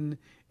again,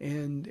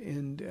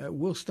 and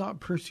we'll stop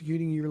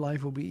persecuting you. Your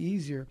life will be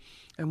easier.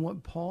 And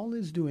what Paul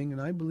is doing,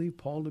 and I believe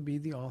Paul to be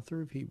the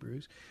author of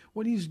Hebrews,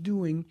 what he's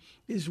doing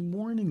is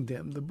warning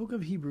them. The book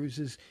of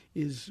Hebrews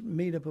is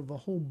made up of a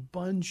whole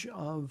bunch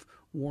of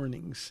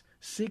warnings.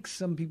 6,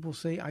 some people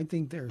say. I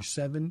think there are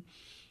 7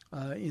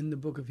 in the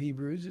book of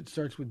Hebrews. It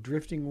starts with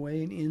drifting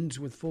away and ends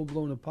with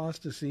full-blown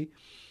apostasy.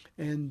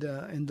 And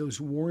those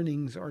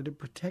warnings are to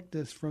protect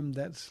us from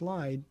that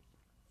slide.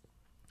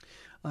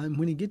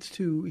 When he gets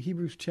to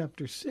Hebrews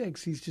chapter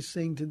 6, he's just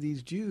saying to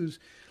these Jews,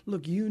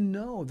 look, you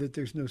know that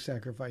there's no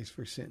sacrifice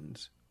for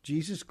sins.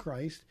 Jesus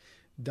Christ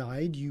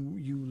died.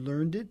 You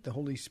learned it. The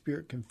Holy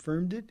Spirit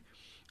confirmed it.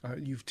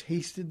 You've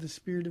tasted the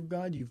Spirit of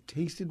God. You've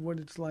tasted what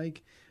it's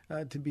like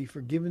to be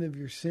forgiven of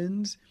your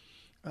sins.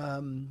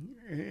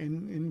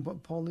 And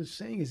what Paul is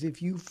saying is,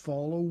 if you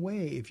fall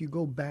away, if you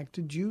go back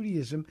to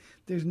Judaism,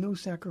 there's no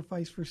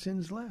sacrifice for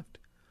sins left.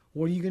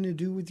 What are you going to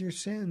do with your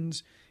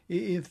sins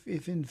if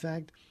in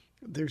fact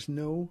there's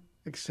no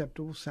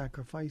acceptable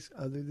sacrifice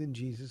other than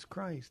Jesus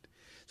Christ?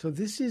 So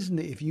this isn't,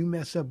 if you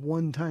mess up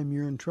one time,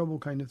 you're in trouble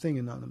kind of thing,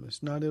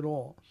 Anonymous. Not at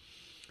all.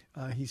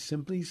 He's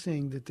simply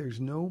saying that there's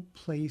no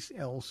place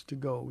else to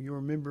go. You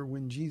remember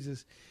when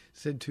Jesus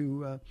said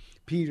to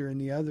Peter and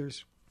the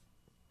others,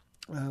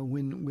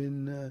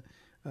 when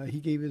he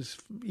gave his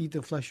eat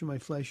the flesh of my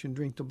flesh and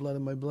drink the blood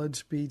of my blood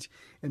speech,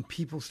 and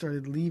people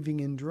started leaving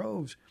in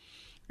droves.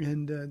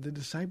 And the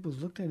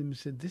disciples looked at him and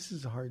said, this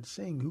is a hard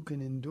saying. Who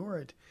can endure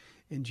it?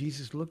 And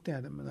Jesus looked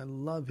at him, and I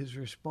love his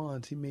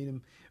response. He made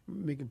him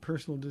make a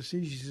personal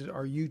decision. He says,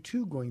 are you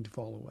too going to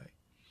fall away?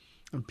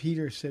 And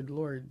Peter said,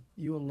 Lord,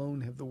 you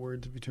alone have the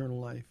words of eternal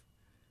life.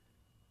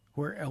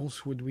 Where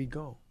else would we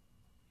go?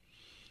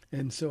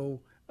 And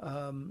so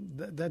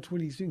that's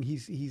what he's doing.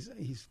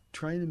 He's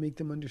trying to make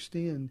them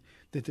understand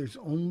that there's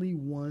only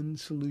one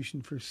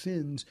solution for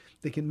sins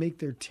that can make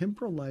their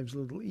temporal lives a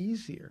little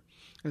easier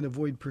and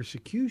avoid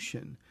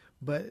persecution.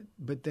 But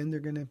then they're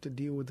going to have to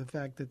deal with the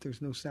fact that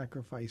there's no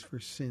sacrifice for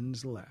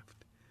sins left.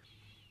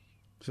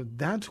 So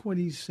that's what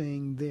he's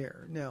saying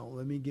there. Now,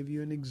 let me give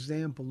you an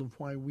example of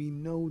why we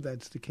know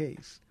that's the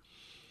case.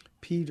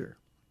 Peter,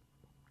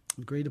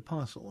 the great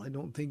apostle. I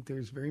don't think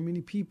there's very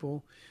many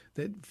people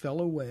that fell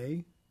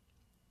away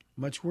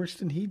much worse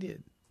than he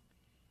did.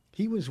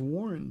 He was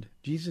warned.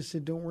 Jesus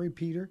said, don't worry,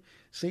 Peter.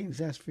 Satan's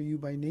asked for you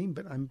by name,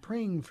 but I'm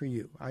praying for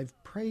you. I've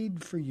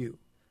prayed for you.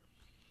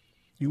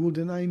 You will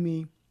deny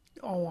me.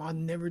 Oh, I'll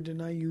never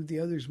deny you. The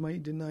others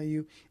might deny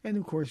you. And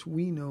of course,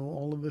 we know,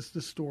 all of us,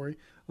 the story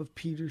of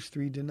Peter's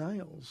 3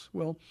 denials.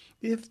 Well,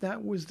 if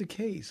that was the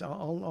case,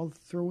 I'll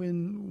throw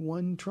in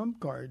one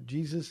trump card.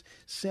 Jesus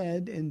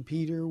said, and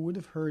Peter would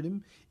have heard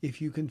him, if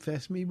you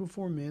confess me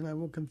before men, I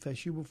will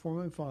confess you before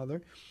my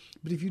Father.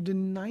 But if you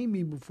deny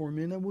me before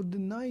men, I will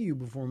deny you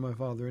before my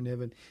Father in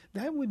heaven.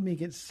 That would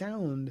make it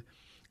sound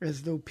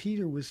as though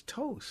Peter was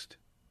toast.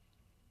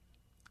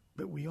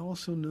 But we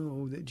also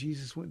know that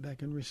Jesus went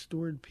back and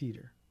restored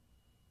Peter.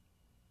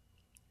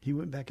 He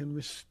went back and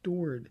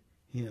restored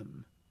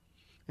him.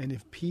 And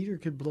if Peter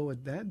could blow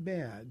it that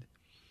bad,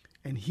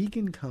 and he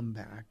can come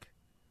back,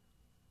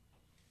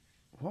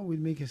 what would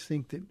make us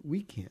think that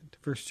we can't?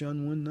 1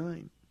 John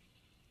 1:9.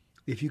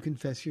 If you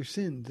confess your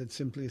sins, that's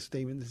simply a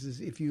statement. This is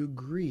if you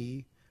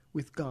agree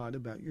with God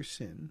about your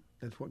sin.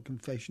 That's what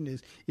confession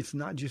is. It's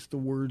not just the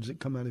words that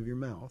come out of your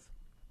mouth.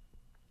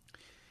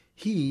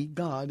 He,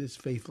 God, is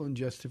faithful and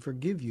just to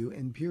forgive you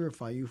and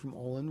purify you from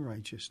all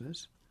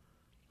unrighteousness.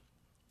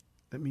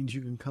 That means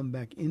you can come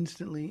back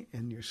instantly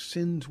and your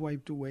sins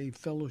wiped away,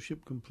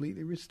 fellowship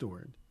completely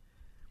restored.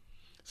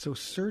 So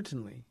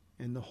certainly,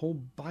 and the whole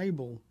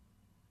Bible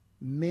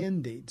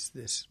mandates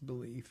this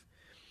belief,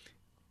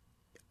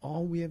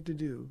 all we have to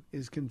do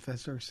is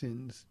confess our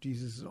sins.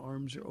 Jesus'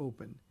 arms are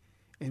open,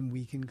 and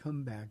we can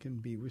come back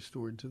and be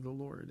restored to the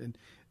Lord. And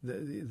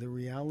the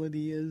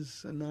reality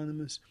is,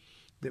 Anonymous,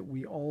 that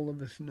we all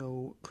of us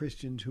know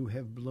Christians who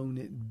have blown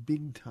it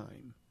big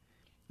time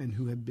and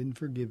who have been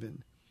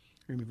forgiven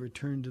and have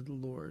returned to the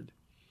Lord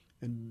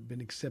and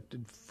been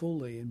accepted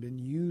fully and been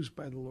used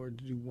by the Lord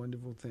to do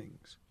wonderful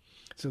things.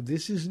 So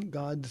this isn't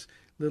God's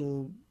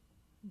little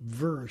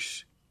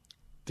verse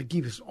to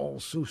keep us all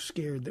so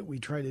scared that we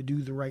try to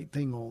do the right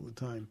thing all the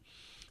time.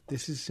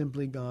 This is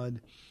simply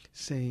God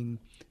saying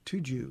to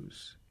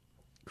Jews,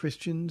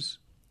 Christians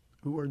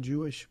who are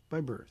Jewish by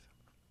birth,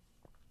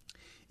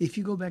 if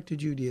you go back to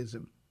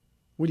Judaism,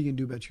 what are you going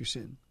to do about your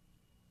sin?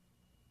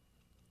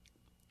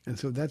 And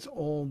so that's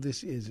all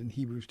this is in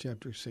Hebrews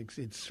chapter 6.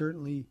 It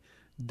certainly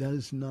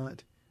does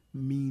not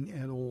mean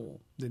at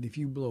all that if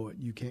you blow it,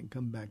 you can't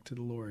come back to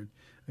the Lord.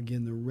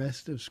 Again, the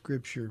rest of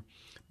Scripture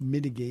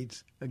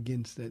mitigates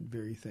against that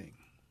very thing.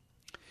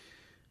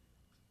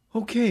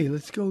 Okay,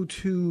 let's go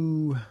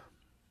to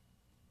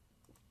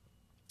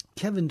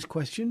Kevin's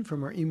question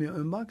from our email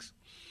inbox.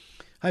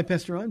 Hi,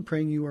 Pastor Ron,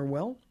 praying you are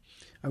well.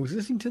 I was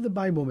listening to the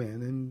Bible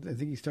Man, and I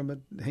think he's talking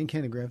about Hank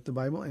Hanegraaff, the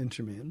Bible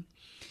Answer Man,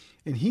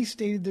 and he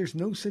stated there's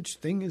no such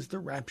thing as the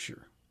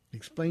rapture.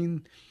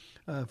 Explain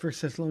 1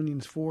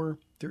 Thessalonians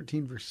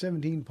 4:13, verse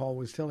 17. Paul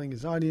was telling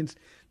his audience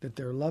that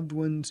their loved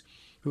ones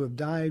who have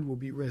died will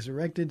be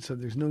resurrected, so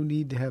there's no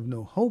need to have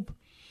no hope.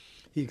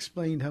 He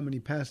explained how many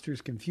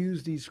pastors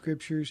confuse these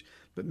scriptures,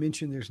 but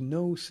mentioned there's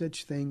no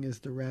such thing as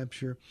the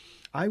rapture.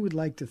 I would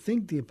like to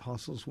think the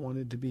apostles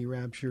wanted to be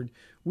raptured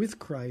with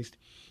Christ,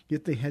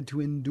 yet they had to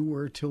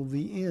endure till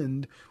the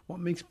end. What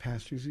makes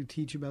pastors who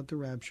teach about the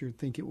rapture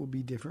think it will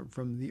be different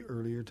from the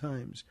earlier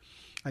times?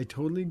 I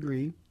totally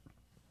agree.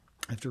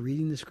 After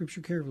reading the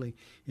scripture carefully,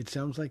 it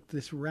sounds like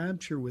this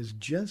rapture was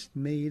just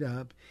made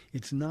up.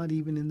 It's not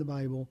even in the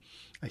Bible.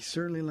 I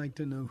certainly like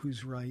to know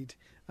who's right.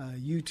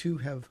 You two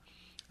have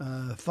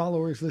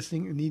followers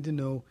listening who need to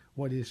know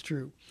what is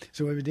true.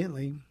 So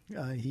evidently,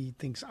 he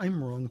thinks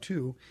I'm wrong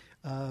too.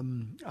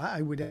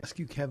 I would ask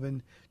you,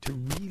 Kevin, to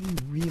really,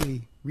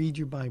 really read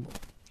your Bible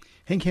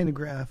Hank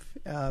Hanegraaff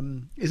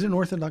is an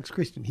Orthodox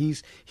Christian.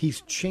 He's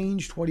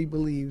changed what he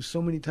believes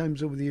so many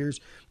times over the years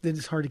that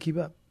it's hard to keep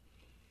up.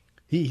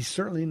 He's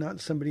certainly not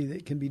somebody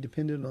that can be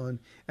depended on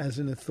as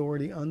an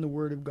authority on the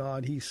Word of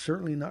God. He's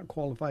certainly not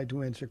qualified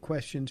to answer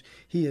questions.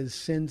 He has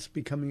since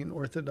becoming an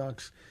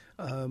Orthodox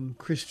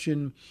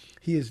Christian.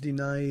 He has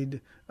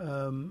denied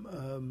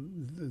the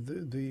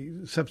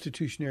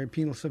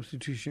penal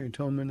substitutionary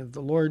atonement of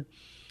the Lord,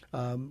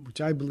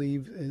 which I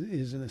believe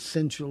is an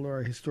essential or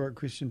a historic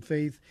Christian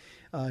faith.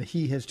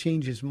 He has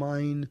changed his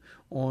mind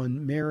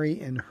on Mary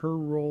and her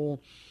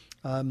role.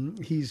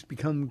 He's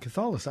become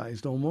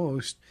Catholicized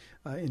almost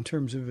in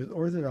terms of his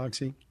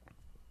orthodoxy,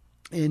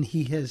 and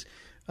he has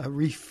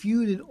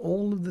refuted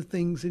all of the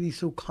things that he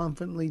so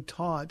confidently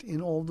taught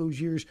in all those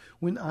years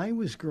when I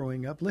was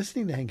growing up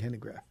listening to Hank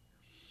Hanegraaff.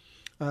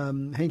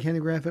 Hank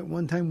Hanegraaff at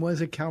one time was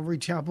a Calvary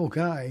Chapel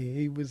guy.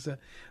 He was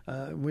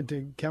went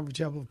to Calvary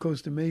Chapel of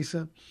Costa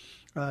Mesa.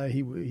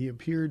 He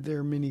appeared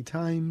there many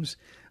times,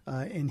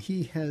 and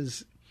he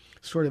has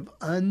sort of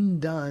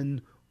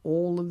undone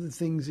all of the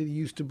things that he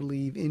used to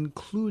believe,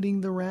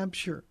 including the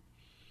rapture.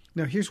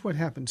 Now, here's what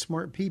happens.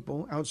 Smart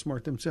people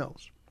outsmart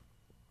themselves.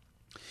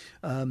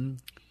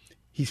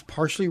 He's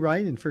partially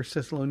right in 1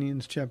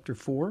 Thessalonians chapter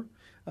 4.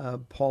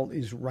 Paul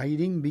is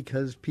writing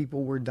because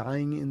people were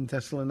dying in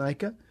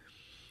Thessalonica.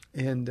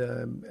 And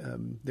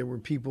there were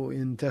people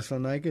in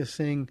Thessalonica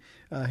saying,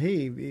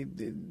 hey,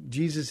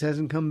 Jesus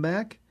hasn't come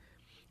back.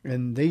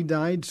 And they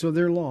died, so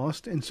they're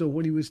lost. And so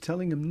what he was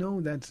telling them,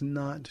 no, that's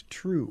not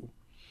true.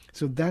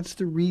 So that's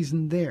the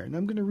reason there. And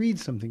I'm going to read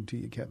something to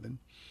you, Kevin,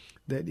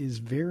 that is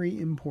very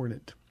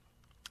important.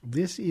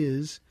 This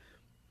is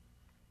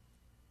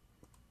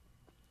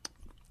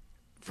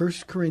 1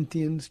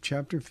 Corinthians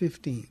chapter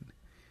 15.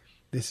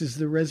 This is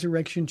the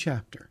resurrection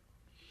chapter.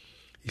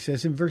 He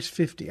says in verse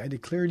 50, I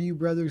declare to you,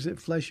 brothers, that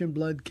flesh and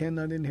blood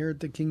cannot inherit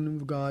the kingdom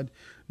of God,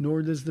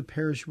 nor does the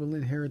perishable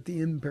inherit the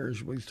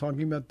imperishable. He's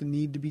talking about the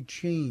need to be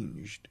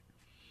changed.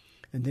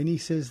 And then he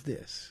says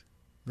this,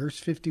 verse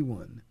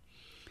 51,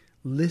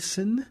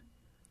 listen,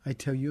 I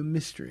tell you a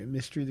mystery. A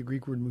mystery, the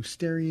Greek word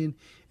mysterion,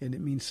 and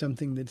it means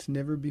something that's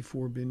never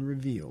before been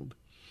revealed.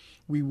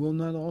 We will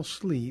not all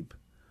sleep,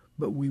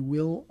 but we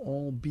will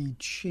all be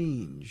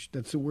changed.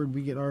 That's the word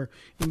we get our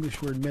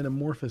English word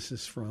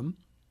metamorphosis from.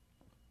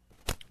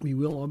 We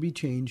will all be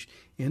changed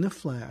in a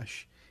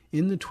flash,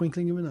 in the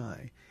twinkling of an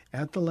eye,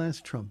 at the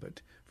last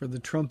trumpet. For the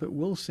trumpet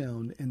will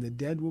sound, and the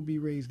dead will be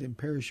raised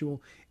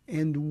imperishable,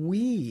 and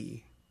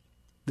we,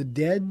 the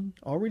dead,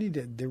 already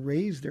dead, they're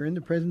raised, they're in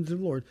the presence of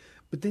the Lord.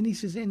 But then he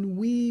says, and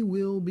we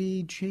will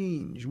be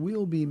changed,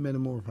 we'll be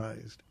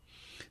metamorphized.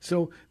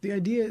 So the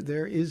idea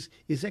there is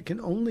that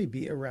can only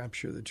be a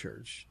rapture of the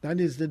church. That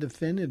is the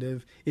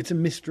definitive. It's a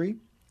mystery.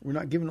 We're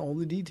not given all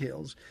the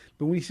details.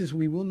 But when he says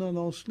we will not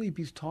all sleep,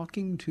 he's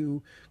talking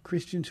to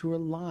Christians who are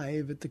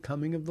alive at the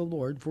coming of the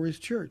Lord for his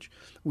church.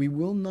 We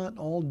will not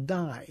all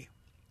die.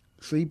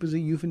 Sleep is a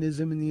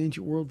euphemism in the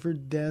ancient world for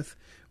death.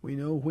 We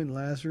know when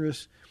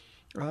Lazarus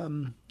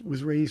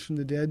was raised from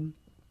the dead,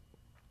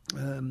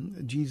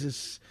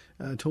 Jesus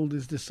told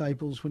his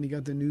disciples when he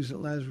got the news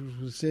that Lazarus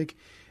was sick,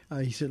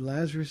 he said,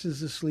 Lazarus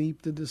is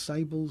asleep. The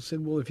disciples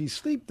said, well, if he's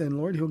asleep, then,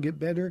 Lord, he'll get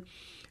better.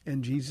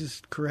 And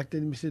Jesus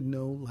corrected him. He said,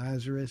 no,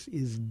 Lazarus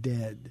is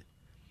dead.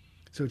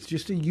 So it's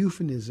just a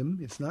euphemism.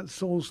 It's not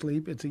soul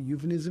sleep. It's a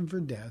euphemism for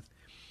death.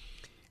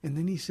 And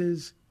then he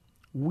says,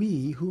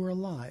 we who are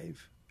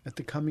alive at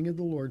the coming of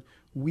the Lord,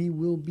 we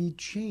will be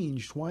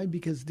changed. Why?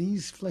 Because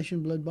these flesh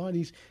and blood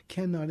bodies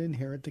cannot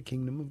inherit the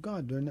kingdom of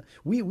God. They're not,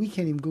 we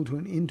can't even go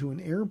into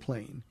an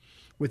airplane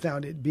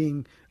without it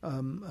being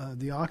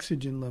the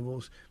oxygen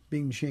levels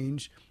being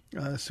changed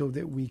so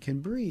that we can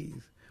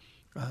breathe.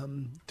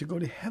 To go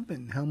to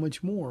heaven, how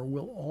much more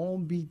will all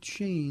be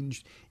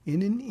changed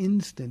in an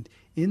instant,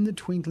 in the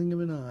twinkling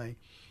of an eye,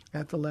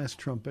 at the last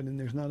trumpet. And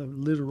there's not a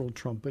literal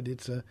trumpet.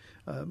 It's a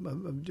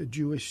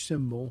Jewish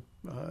symbol,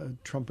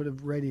 trumpet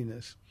of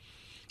readiness.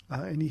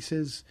 And he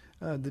says,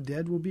 the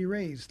dead will be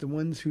raised. The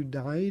ones who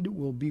died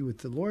will be with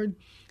the Lord.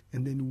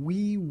 And then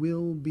we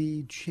will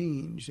be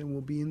changed and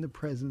will be in the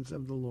presence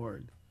of the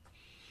Lord.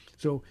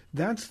 So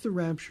that's the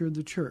rapture of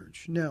the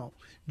church. Now,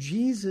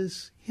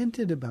 Jesus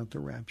hinted about the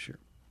rapture.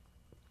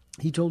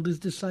 He told his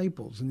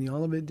disciples in the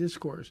Olivet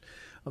Discourse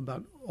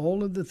about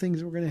all of the things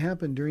that were going to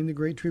happen during the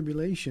Great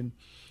Tribulation.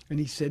 And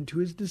he said to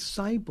his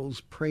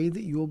disciples, pray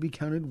that you will be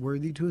counted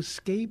worthy to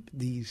escape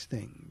these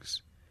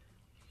things.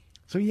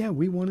 So yeah,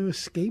 we want to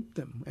escape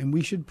them. And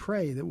we should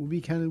pray that we'll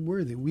be counted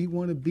worthy. We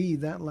want to be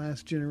that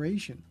last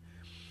generation.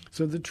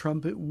 So the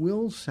trumpet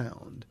will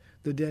sound.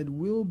 The dead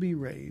will be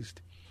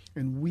raised.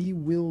 And we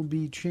will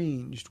be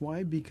changed.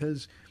 Why?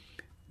 Because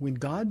when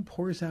God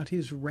pours out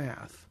his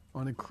wrath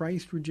on a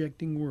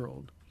Christ-rejecting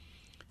world,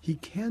 he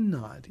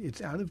cannot,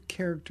 it's out of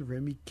character for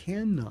him, he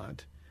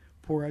cannot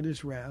pour out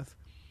his wrath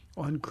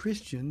on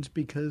Christians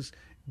because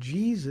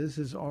Jesus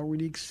has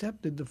already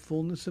accepted the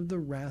fullness of the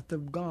wrath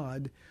of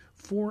God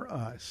for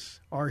us.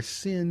 Our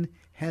sin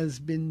has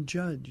been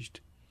judged.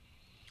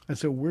 And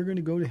so we're going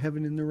to go to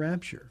heaven in the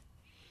rapture.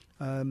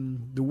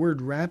 The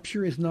word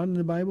rapture is not in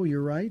the Bible,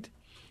 you're right.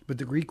 But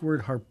the Greek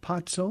word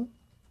harpazo,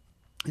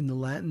 in the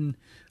Latin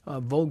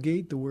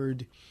Vulgate, the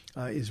word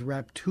is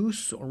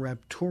raptus or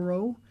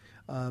rapturo.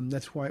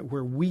 That's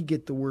where we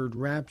get the word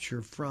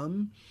rapture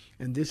from.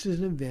 And this is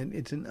an event.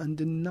 It's an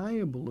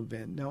undeniable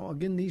event. Now,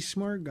 again, these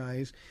smart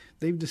guys,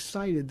 they've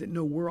decided that,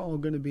 no, we're all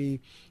going to be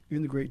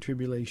in the Great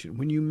Tribulation.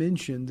 When you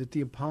mentioned that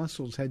the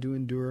apostles had to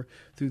endure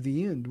through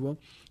the end, well,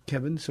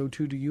 Kevin, so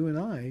too do you and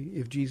I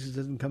if Jesus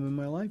doesn't come in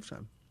my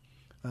lifetime.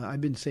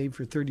 I've been saved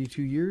for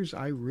 32 years.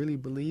 I really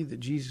believe that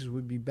Jesus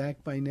would be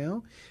back by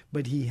now,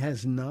 but he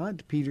has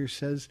not. Peter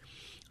says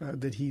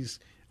that he's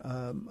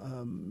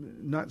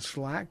not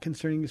slack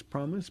concerning his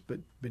promise, but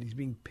he's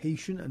being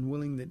patient,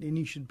 unwilling that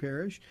any should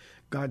perish.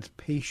 God's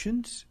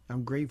patience.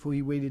 I'm grateful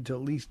he waited till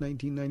at least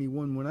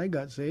 1991 when I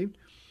got saved.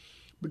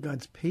 But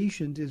God's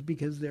patience is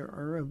because there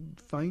are a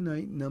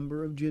finite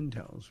number of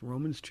Gentiles.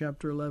 Romans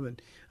chapter 11,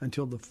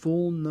 until the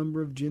full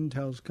number of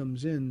Gentiles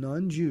comes in,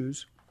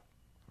 non-Jews.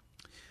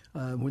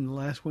 When the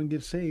last one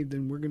gets saved,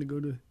 then we're going to go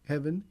to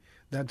heaven.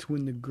 That's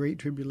when the Great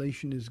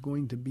Tribulation is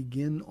going to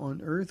begin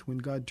on earth, when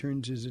God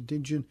turns his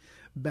attention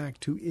back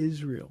to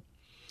Israel.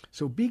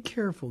 So be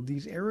careful.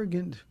 These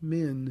arrogant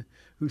men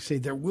who say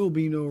there will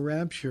be no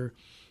rapture.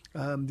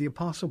 The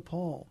Apostle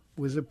Paul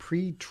was a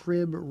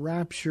pre-trib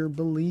rapture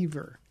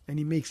believer, and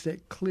he makes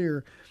that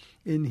clear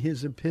in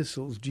his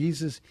epistles.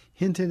 Jesus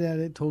hinted at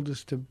it, told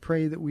us to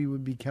pray that we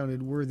would be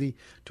counted worthy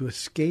to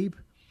escape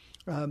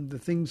the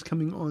things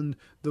coming on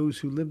those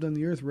who lived on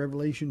the earth.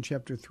 Revelation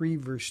chapter 3,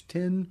 verse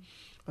 10.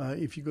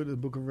 If you go to the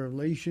book of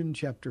Revelation,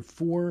 chapter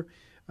 4,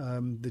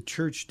 the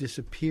church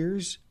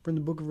disappears from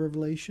the book of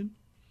Revelation.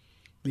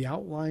 The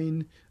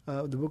outline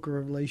of the book of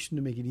Revelation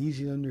to make it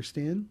easy to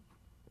understand.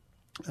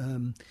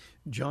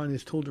 John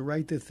is told to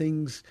write the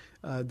things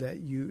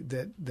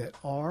that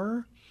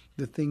are,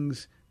 the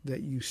things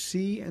that you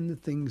see, and the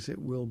things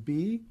that will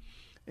be.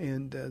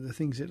 And the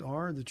things that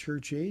are the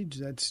church age,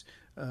 that's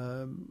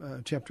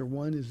chapter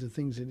 1 is the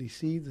things that he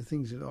sees. The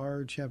things that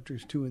are,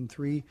 chapters 2 and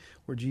 3,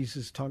 where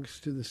Jesus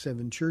talks to the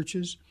 7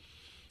 churches.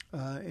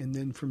 And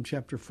then from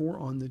chapter 4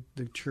 on,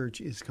 the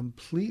church is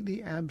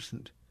completely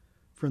absent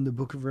from the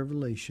book of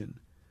Revelation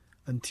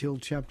until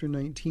chapter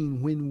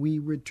 19, when we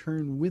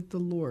return with the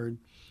Lord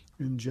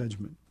in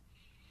judgment.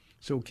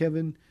 So,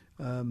 Kevin,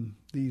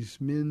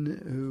 these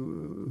men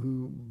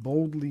who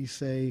boldly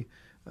say,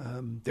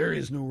 there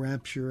is no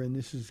rapture, and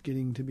this is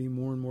getting to be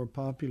more and more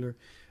popular.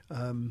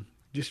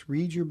 Just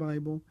read your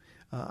Bible.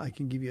 I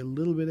can give you a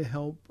little bit of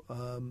help.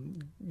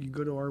 You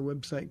go to our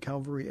website,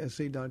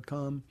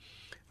 calvarysa.com.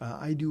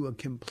 I do a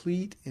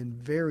complete and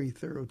very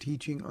thorough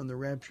teaching on the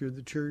rapture of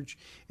the church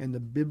and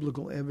the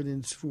biblical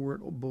evidence for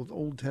it, both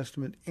Old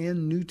Testament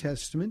and New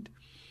Testament.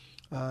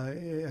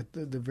 At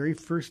the very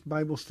first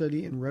Bible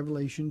study in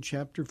Revelation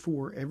chapter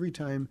 4 every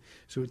time,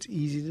 so it's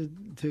easy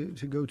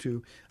to go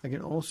to. I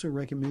can also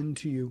recommend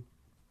to you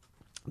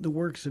the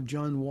works of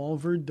John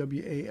Walvoord,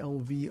 W-A-L-V-O-O-R-D.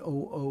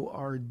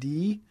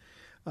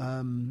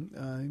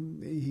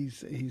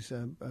 He's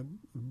a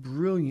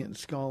brilliant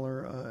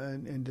scholar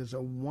and does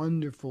a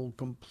wonderful,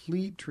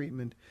 complete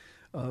treatment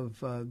of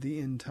the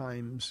end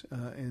times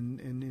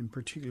and in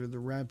particular the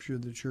rapture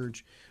of the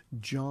church.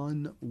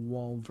 John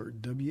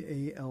Walvoord,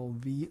 W-A-L-V-O-O-R-D.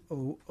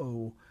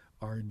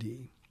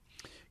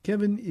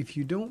 Kevin, if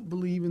you don't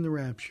believe in the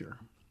rapture,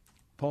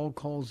 Paul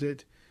calls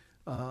it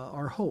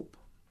our hope,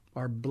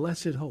 our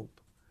blessed hope.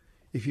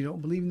 If you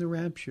don't believe in the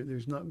rapture,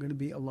 there's not going to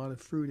be a lot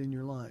of fruit in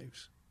your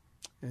lives.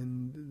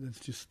 And that's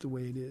just the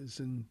way it is.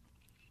 And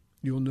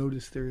you'll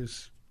notice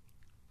there's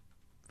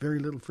very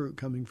little fruit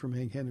coming from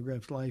Hank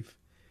Hanegraaff's life,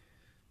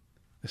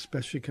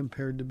 especially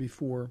compared to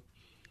before.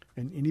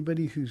 And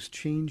anybody who's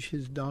changed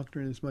his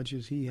doctrine as much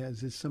as he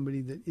has is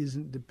somebody that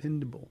isn't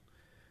dependable.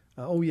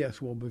 Oh,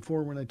 yes, well,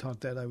 before when I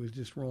taught that, I was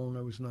just wrong,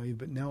 I was naive.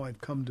 But now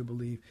I've come to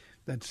believe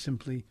that's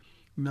simply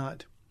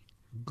not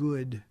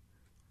good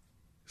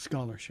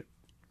scholarship.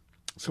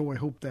 So I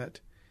hope that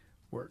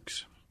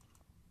works.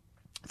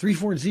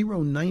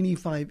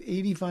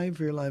 340-9585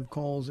 for your live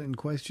calls and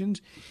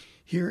questions.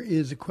 Here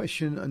is a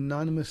question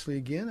anonymously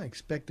again. I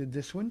expected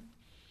this one.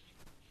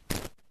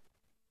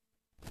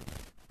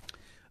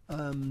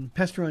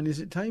 Pastor Ron, is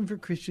it time for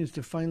Christians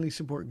to finally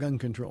support gun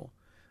control?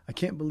 I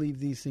can't believe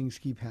these things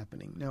keep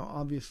happening. Now,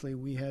 obviously,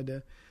 we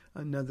had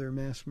another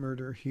mass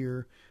murder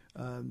here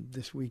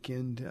this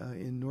weekend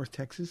in North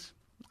Texas,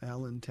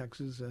 Allen,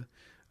 Texas, a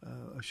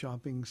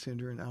shopping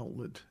center, an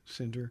outlet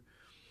center.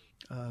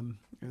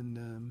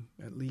 And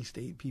at least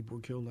 8 people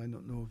were killed. I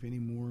don't know if any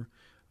more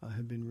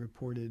have been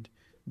reported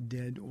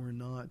dead or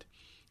not.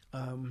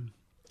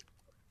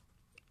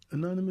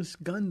 Anonymous,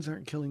 guns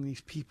aren't killing these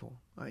people.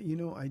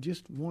 I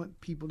just want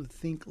people to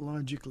think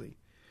logically.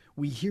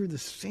 We hear the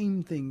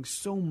same things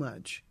so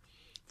much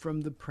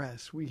from the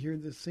press. We hear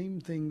the same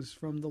things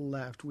from the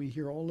left. We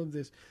hear all of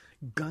this.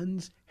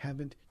 Guns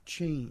haven't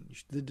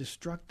changed. The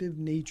destructive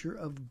nature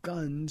of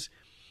guns,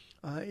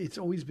 it's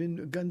always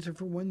been, guns are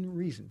for one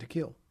reason, to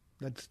kill.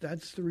 That's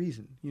the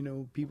reason.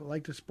 People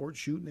like to sport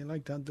shoot and they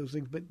like to hunt those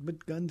things,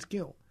 but guns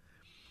kill.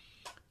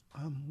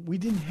 We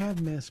didn't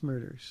have mass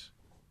murders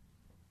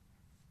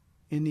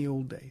in the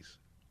old days.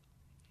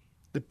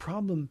 The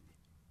problem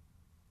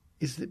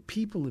is that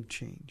people have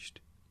changed.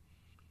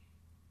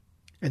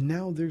 And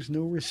now there's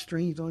no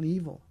restraint on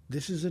evil.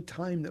 This is a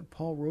time that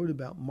Paul wrote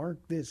about. Mark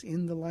this,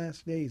 in the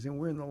last days, and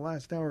we're in the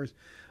last hours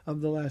of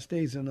the last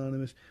days,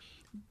 Anonymous.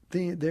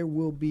 There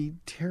will be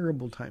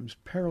terrible times,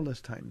 perilous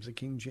times. The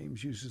King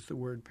James uses the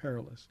word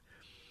perilous.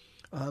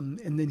 And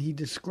then he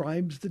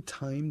describes the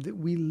time that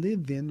we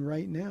live in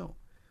right now.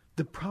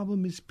 The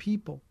problem is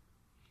people.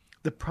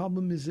 The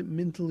problem is that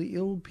mentally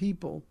ill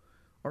people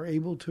are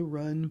able to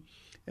run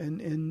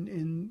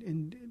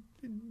and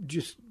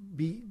just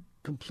be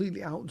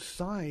completely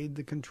outside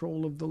the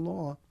control of the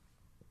law.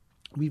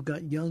 We've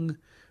got young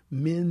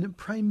men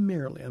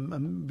primarily.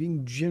 I'm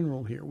being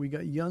general here. We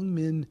got young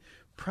men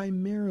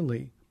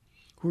primarily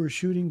who are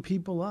shooting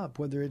people up,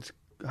 whether it's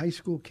high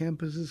school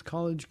campuses,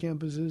 college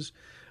campuses,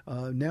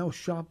 now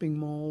shopping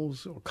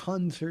malls or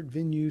concert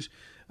venues.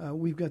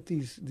 We've got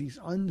these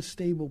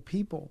unstable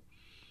people,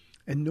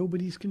 and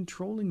nobody's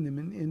controlling them.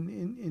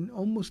 In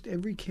almost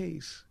every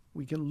case,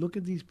 we can look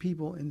at these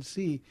people and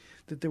see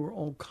that there were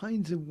all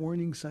kinds of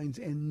warning signs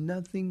and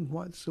nothing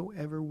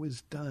whatsoever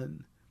was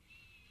done.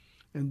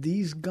 And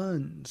these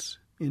guns,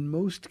 in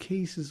most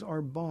cases,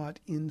 are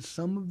bought in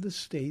some of the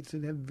states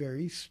that have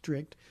very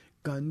strict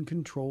gun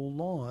control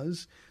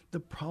laws. The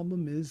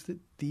problem is that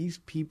these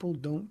people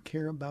don't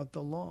care about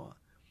the law.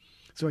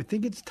 So I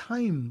think it's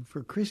time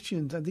for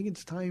Christians, I think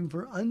it's time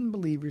for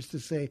unbelievers to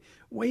say,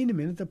 wait a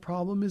minute, the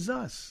problem is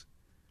us.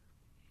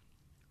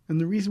 And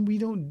the reason we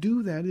don't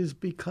do that is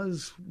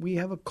because we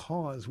have a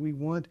cause. We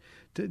want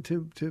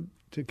to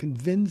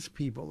convince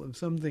people of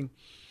something.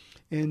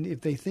 And if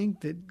they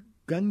think that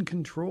gun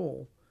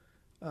control,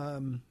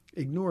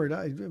 ignore it.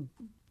 I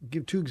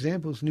give two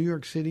examples, New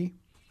York City,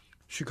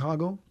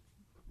 Chicago.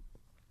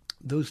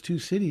 Those two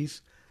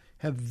cities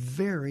have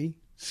very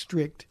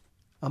strict,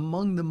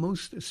 among the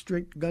most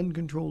strict gun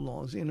control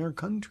laws in our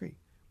country.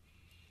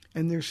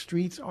 And their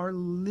streets are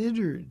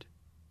littered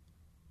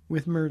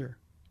with murder.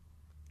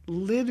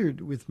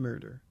 Littered with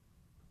murder.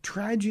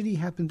 Tragedy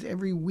happens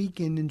every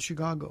weekend in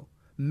Chicago.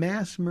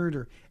 Mass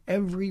murder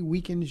every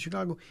weekend in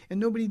Chicago. And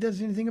nobody does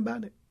anything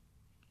about it.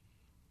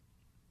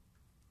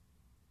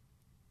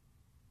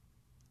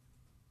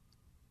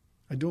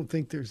 I don't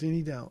think there's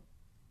any doubt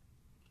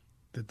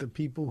that the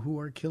people who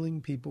are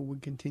killing people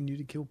would continue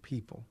to kill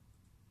people.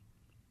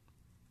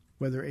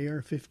 Whether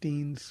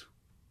AR-15s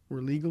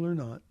were legal or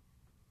not.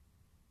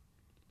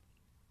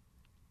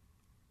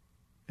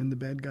 And the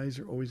bad guys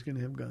are always going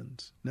to have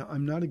guns. Now,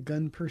 I'm not a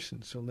gun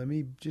person, so let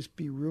me just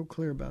be real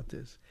clear about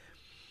this.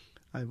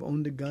 I've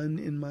owned a gun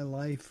in my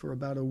life for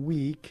about a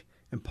week,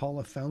 and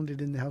Paula found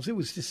it in the house. It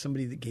was just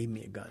somebody that gave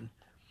me a gun.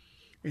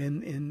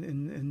 And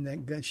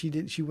that gun,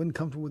 she wasn't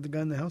comfortable with the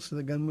gun in the house, so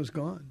the gun was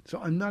gone.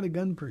 So I'm not a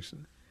gun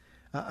person.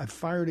 I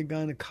fired a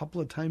gun a couple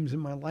of times in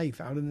my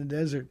life out in the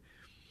desert,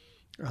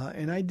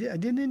 and I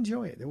didn't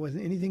enjoy it. There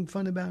wasn't anything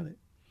fun about it.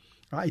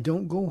 I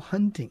don't go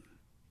hunting,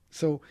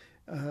 so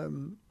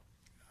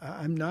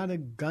I'm not a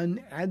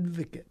gun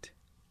advocate.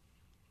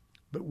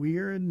 But we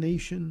are a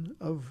nation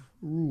of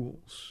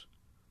rules.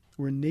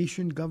 We're a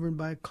nation governed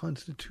by a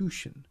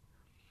constitution.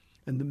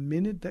 And the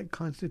minute that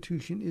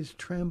constitution is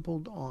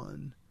trampled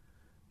on,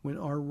 when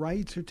our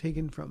rights are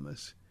taken from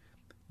us,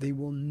 they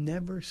will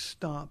never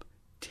stop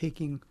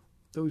taking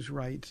those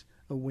rights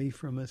away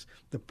from us.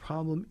 The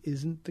problem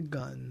isn't the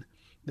gun.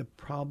 The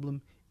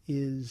problem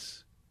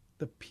is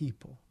the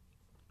people.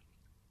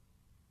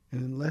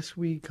 And unless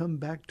we come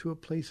back to a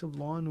place of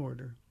law and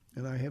order,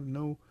 and I have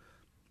no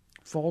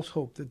false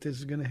hope that this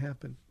is going to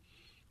happen,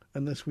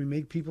 unless we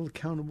make people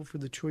accountable for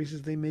the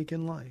choices they make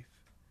in life,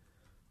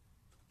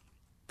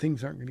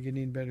 things aren't going to get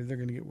any better. They're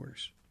going to get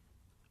worse.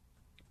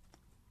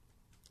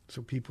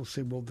 So people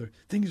say, well,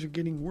 things are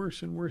getting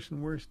worse and worse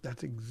and worse.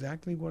 That's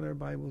exactly what our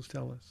Bibles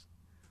tell us.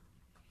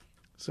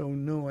 So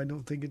no, I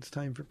don't think it's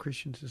time for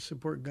Christians to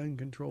support gun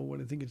control. What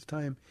I think it's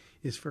time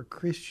is for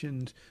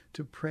Christians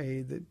to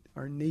pray that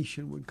our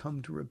nation would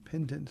come to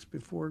repentance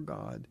before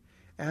God,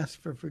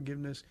 ask for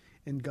forgiveness,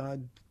 and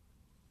God,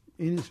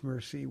 in His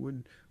mercy,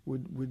 would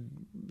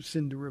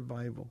send a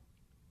revival.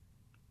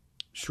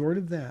 Short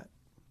of that,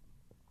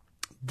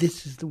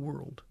 this is the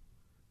world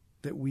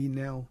that we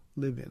now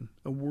live in,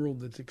 a world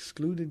that's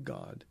excluded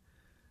God,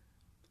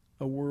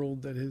 a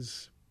world that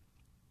has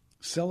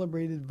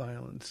celebrated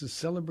violence, has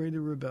celebrated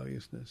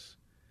rebelliousness,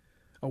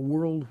 a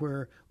world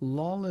where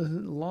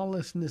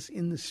lawlessness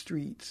in the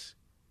streets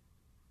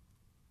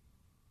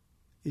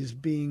is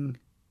being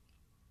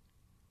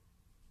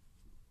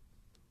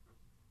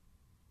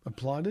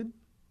applauded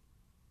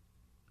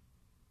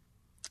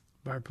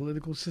by our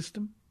political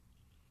system,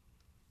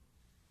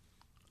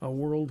 a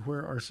world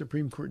where our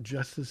Supreme Court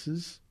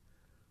justices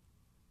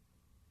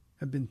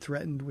have been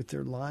threatened with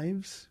their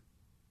lives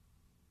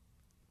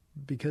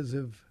because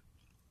of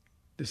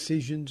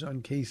decisions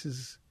on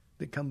cases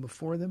that come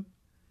before them,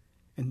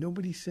 and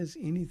nobody says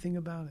anything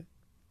about it.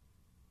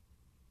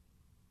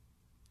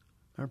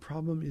 Our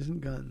problem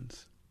isn't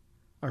guns.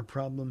 Our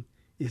problem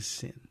is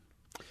sin.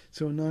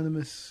 So,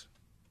 Anonymous,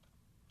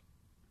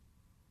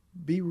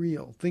 be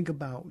real. Think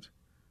about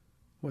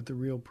what the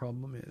real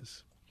problem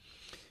is.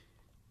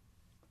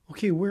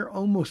 Okay, we're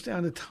almost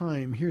out of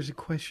time. Here's a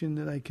question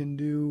that I can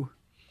do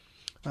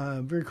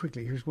very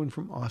quickly. Here's one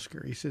from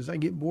Oscar. He says, I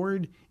get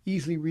bored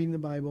easily reading the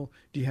Bible.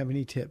 Do you have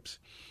any tips?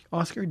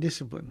 Oscar,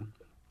 discipline.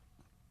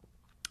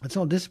 That's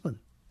all discipline.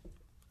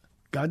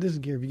 God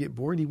doesn't care if you get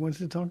bored. He wants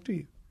to talk to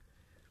you.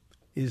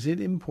 Is it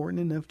important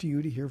enough to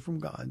you to hear from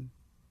God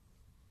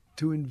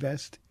to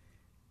invest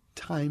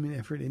time and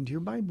effort into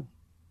your Bible?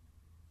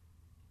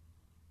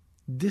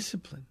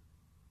 Discipline.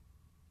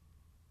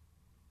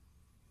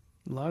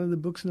 A lot of the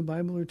books in the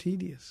Bible are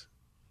tedious.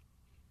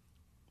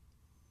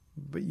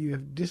 But you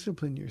have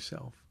disciplined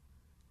yourself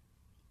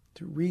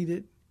to read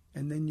it,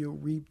 and then you'll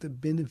reap the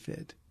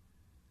benefit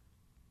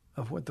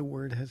of what the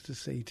Word has to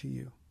say to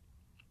you.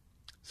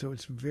 So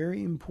it's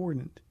very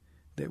important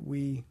that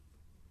we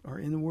are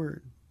in the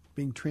Word,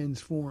 being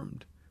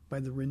transformed by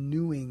the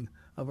renewing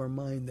of our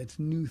mind. That's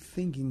new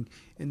thinking,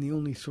 and the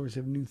only source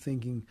of new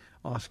thinking,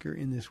 Oscar,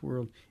 in this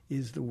world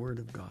is the Word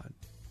of God.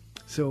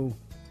 So,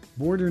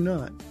 bored or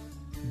not,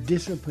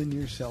 discipline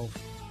yourself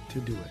to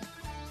do it.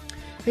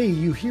 Hey,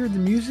 you hear the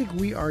music?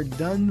 We are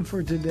done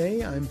for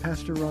today. I'm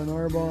Pastor Ron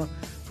Arbaugh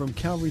from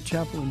Calvary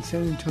Chapel in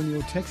San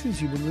Antonio,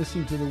 Texas. You've been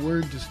listening to the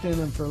Word to Stand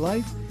On for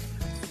Life.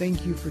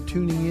 Thank you for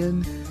tuning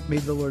in. May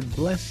the Lord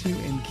bless you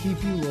and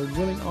keep you. Lord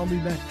willing, I'll be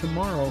back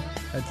tomorrow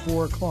at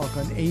 4 o'clock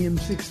on AM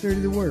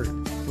 630 The Word.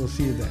 We'll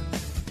see you then.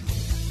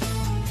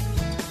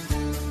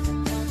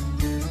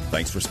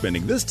 Thanks for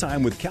spending this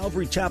time with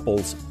Calvary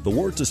Chapel's The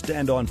Word to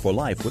Stand On for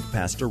Life with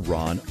Pastor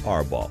Ron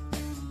Arbaugh.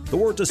 The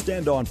Word to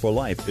Stand On for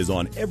Life is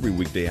on every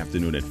weekday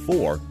afternoon at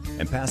 4,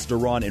 and Pastor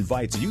Ron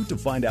invites you to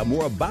find out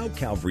more about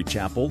Calvary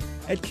Chapel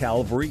at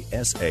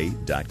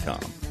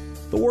calvarysa.com.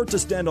 The Word to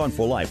Stand On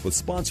for Life was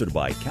sponsored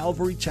by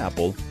Calvary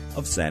Chapel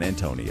of San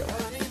Antonio.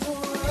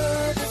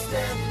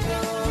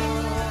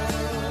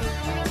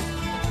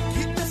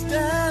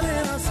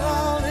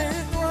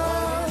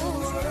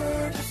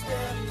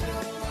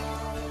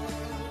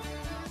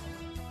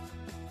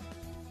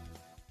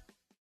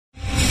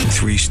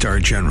 Three-star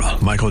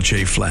General Michael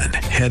J. Flynn,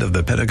 head of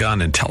the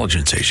Pentagon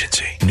Intelligence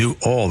Agency, knew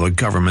all the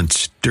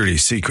government's dirty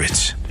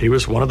secrets. He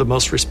was one of the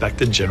most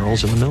respected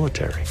generals in the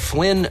military.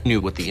 Flynn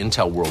knew what the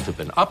intel world had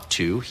been up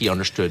to. He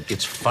understood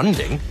its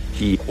funding.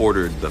 He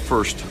ordered the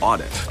first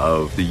audit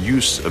of the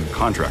use of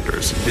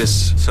contractors.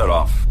 This set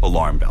off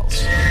alarm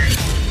bells.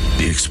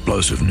 The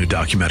explosive new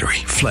documentary,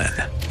 Flynn,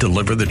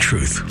 Deliver the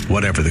Truth,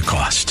 Whatever the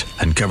Cost,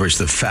 uncovers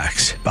the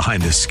facts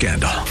behind this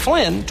scandal.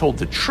 Flynn told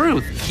the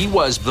truth. He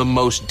was the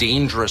most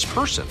dangerous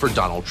person for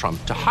Donald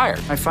Trump to hire.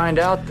 I find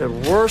out the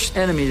worst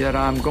enemy that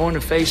I'm going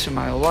to face in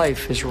my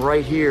life is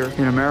right here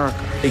in America.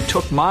 They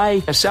took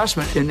my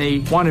assessment and they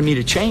wanted me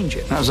to change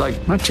it. And I was like,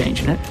 I'm not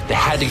changing it. They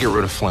had to get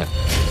rid of Flynn.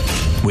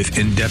 With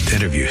in-depth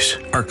interviews,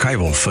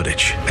 archival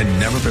footage, and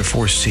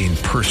never-before-seen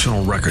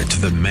personal records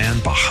of the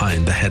man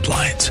behind the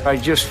headlines. I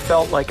just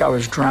felt like I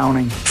was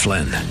drowning.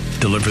 Flynn,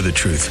 Deliver the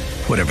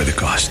Truth, Whatever the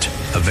Cost.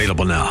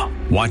 Available now.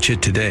 Watch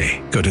it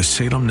today. Go to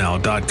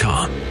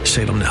salemnow.com.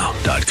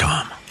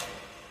 salemnow.com.